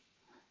p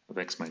of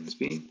x minus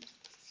b,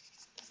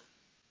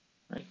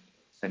 right?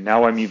 And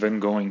now I'm even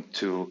going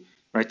to,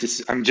 right,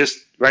 this, I'm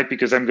just, right,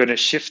 because I'm going to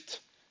shift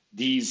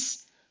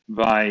these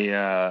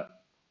by,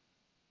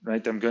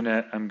 right, I'm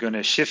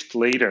gonna shift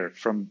later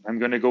I'm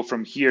gonna go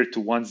from here to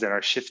ones that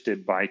are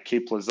shifted by k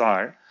plus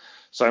r.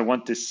 So I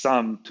want this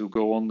sum to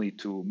go only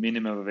to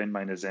minimum of n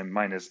minus m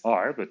minus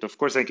r, but of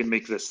course I can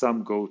make the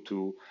sum go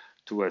to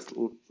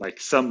like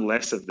some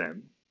less of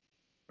them,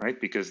 right?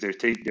 Because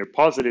they're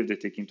positive, they're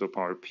taking to a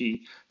power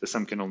p, the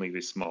sum can only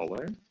be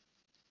smaller.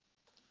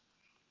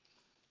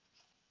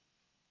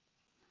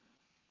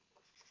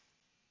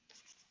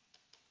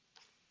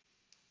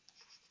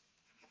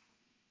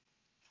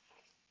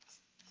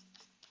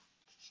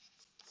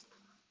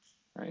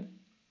 Right?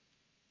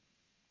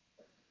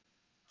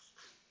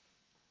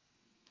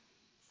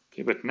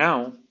 Okay, but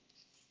now,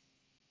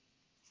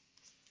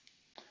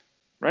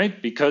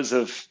 right, because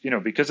of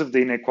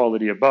the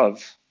inequality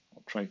above,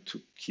 I'll try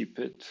to keep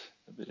it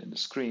a bit in the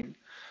screen,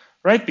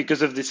 right?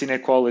 Because of this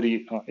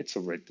inequality, it's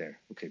all right there.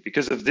 Okay,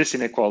 because of this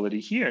inequality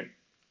here,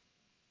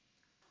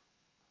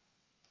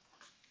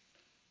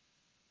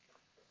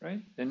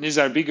 right? And these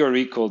are bigger or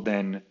equal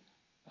than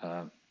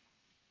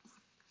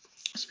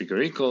bigger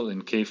or equal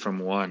than k from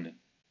 1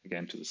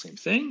 again to the same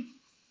thing,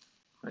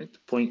 right? The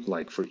point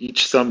like for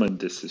each sum, and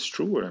this is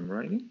true where I'm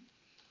writing,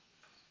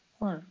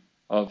 or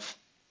of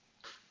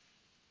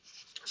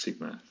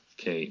sigma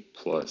k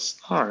plus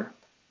r,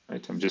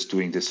 right? I'm just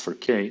doing this for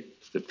k,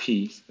 the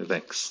p of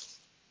x.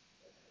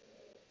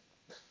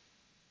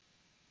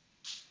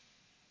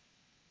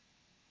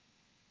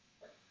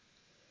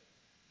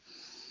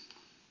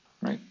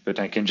 Right, but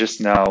I can just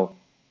now,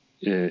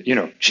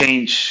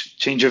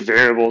 change of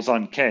variables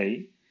on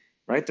k,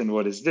 right? And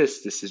what is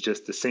this? This is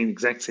just the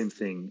exact same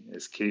thing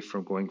as k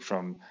from going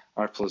from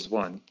r plus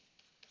 1.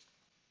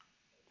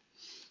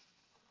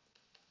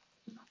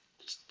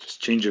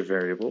 Just change of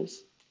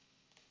variables.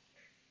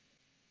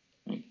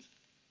 Right?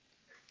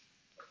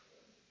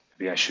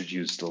 Maybe I should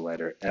use the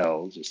letter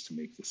L just to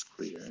make this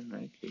clear,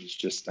 right?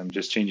 I'm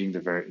just changing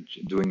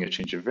doing a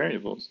change of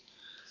variables,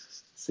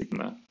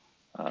 sigma.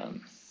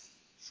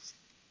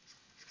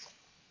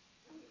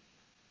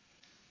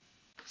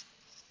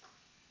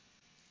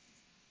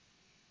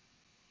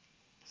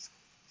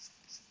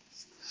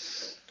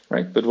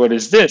 Right, but what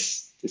is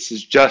this? This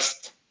is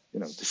just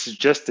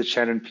the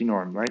Shannon p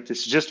norm, right?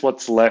 This is just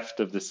what's left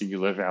of the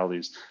singular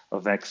values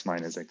of x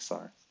minus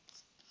xr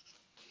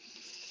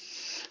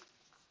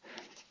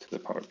to the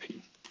power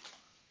p,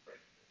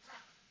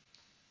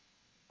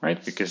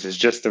 right? Because it's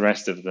just the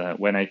rest of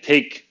when I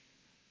take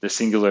the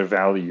singular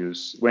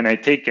values, when I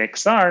take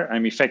xr,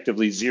 I'm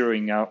effectively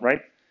zeroing out,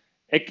 right?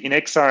 In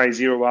xr, I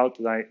zero out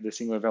the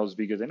singular values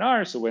bigger than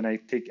r. So when I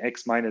take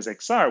x minus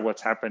xr,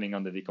 what's happening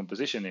on the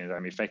decomposition is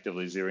I'm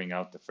effectively zeroing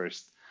out the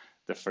first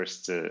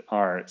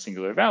r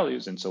singular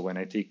values. And so when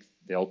I take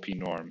the LP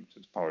norm to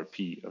the power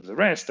p of the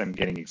rest, I'm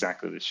getting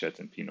exactly the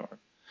Shannon p norm.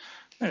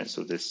 And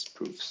so this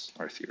proves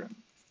our theorem.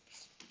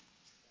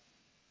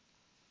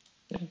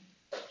 Okay.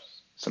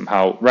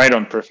 Somehow right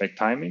on perfect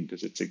timing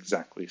because it's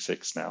exactly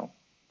 6 now.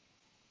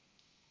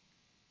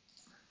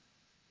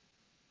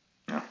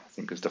 I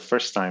think it was the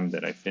first time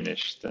that I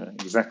finished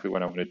exactly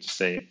what I wanted to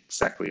say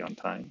exactly on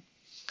time.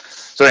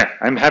 So yeah,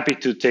 I'm happy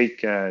to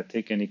take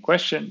any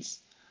questions.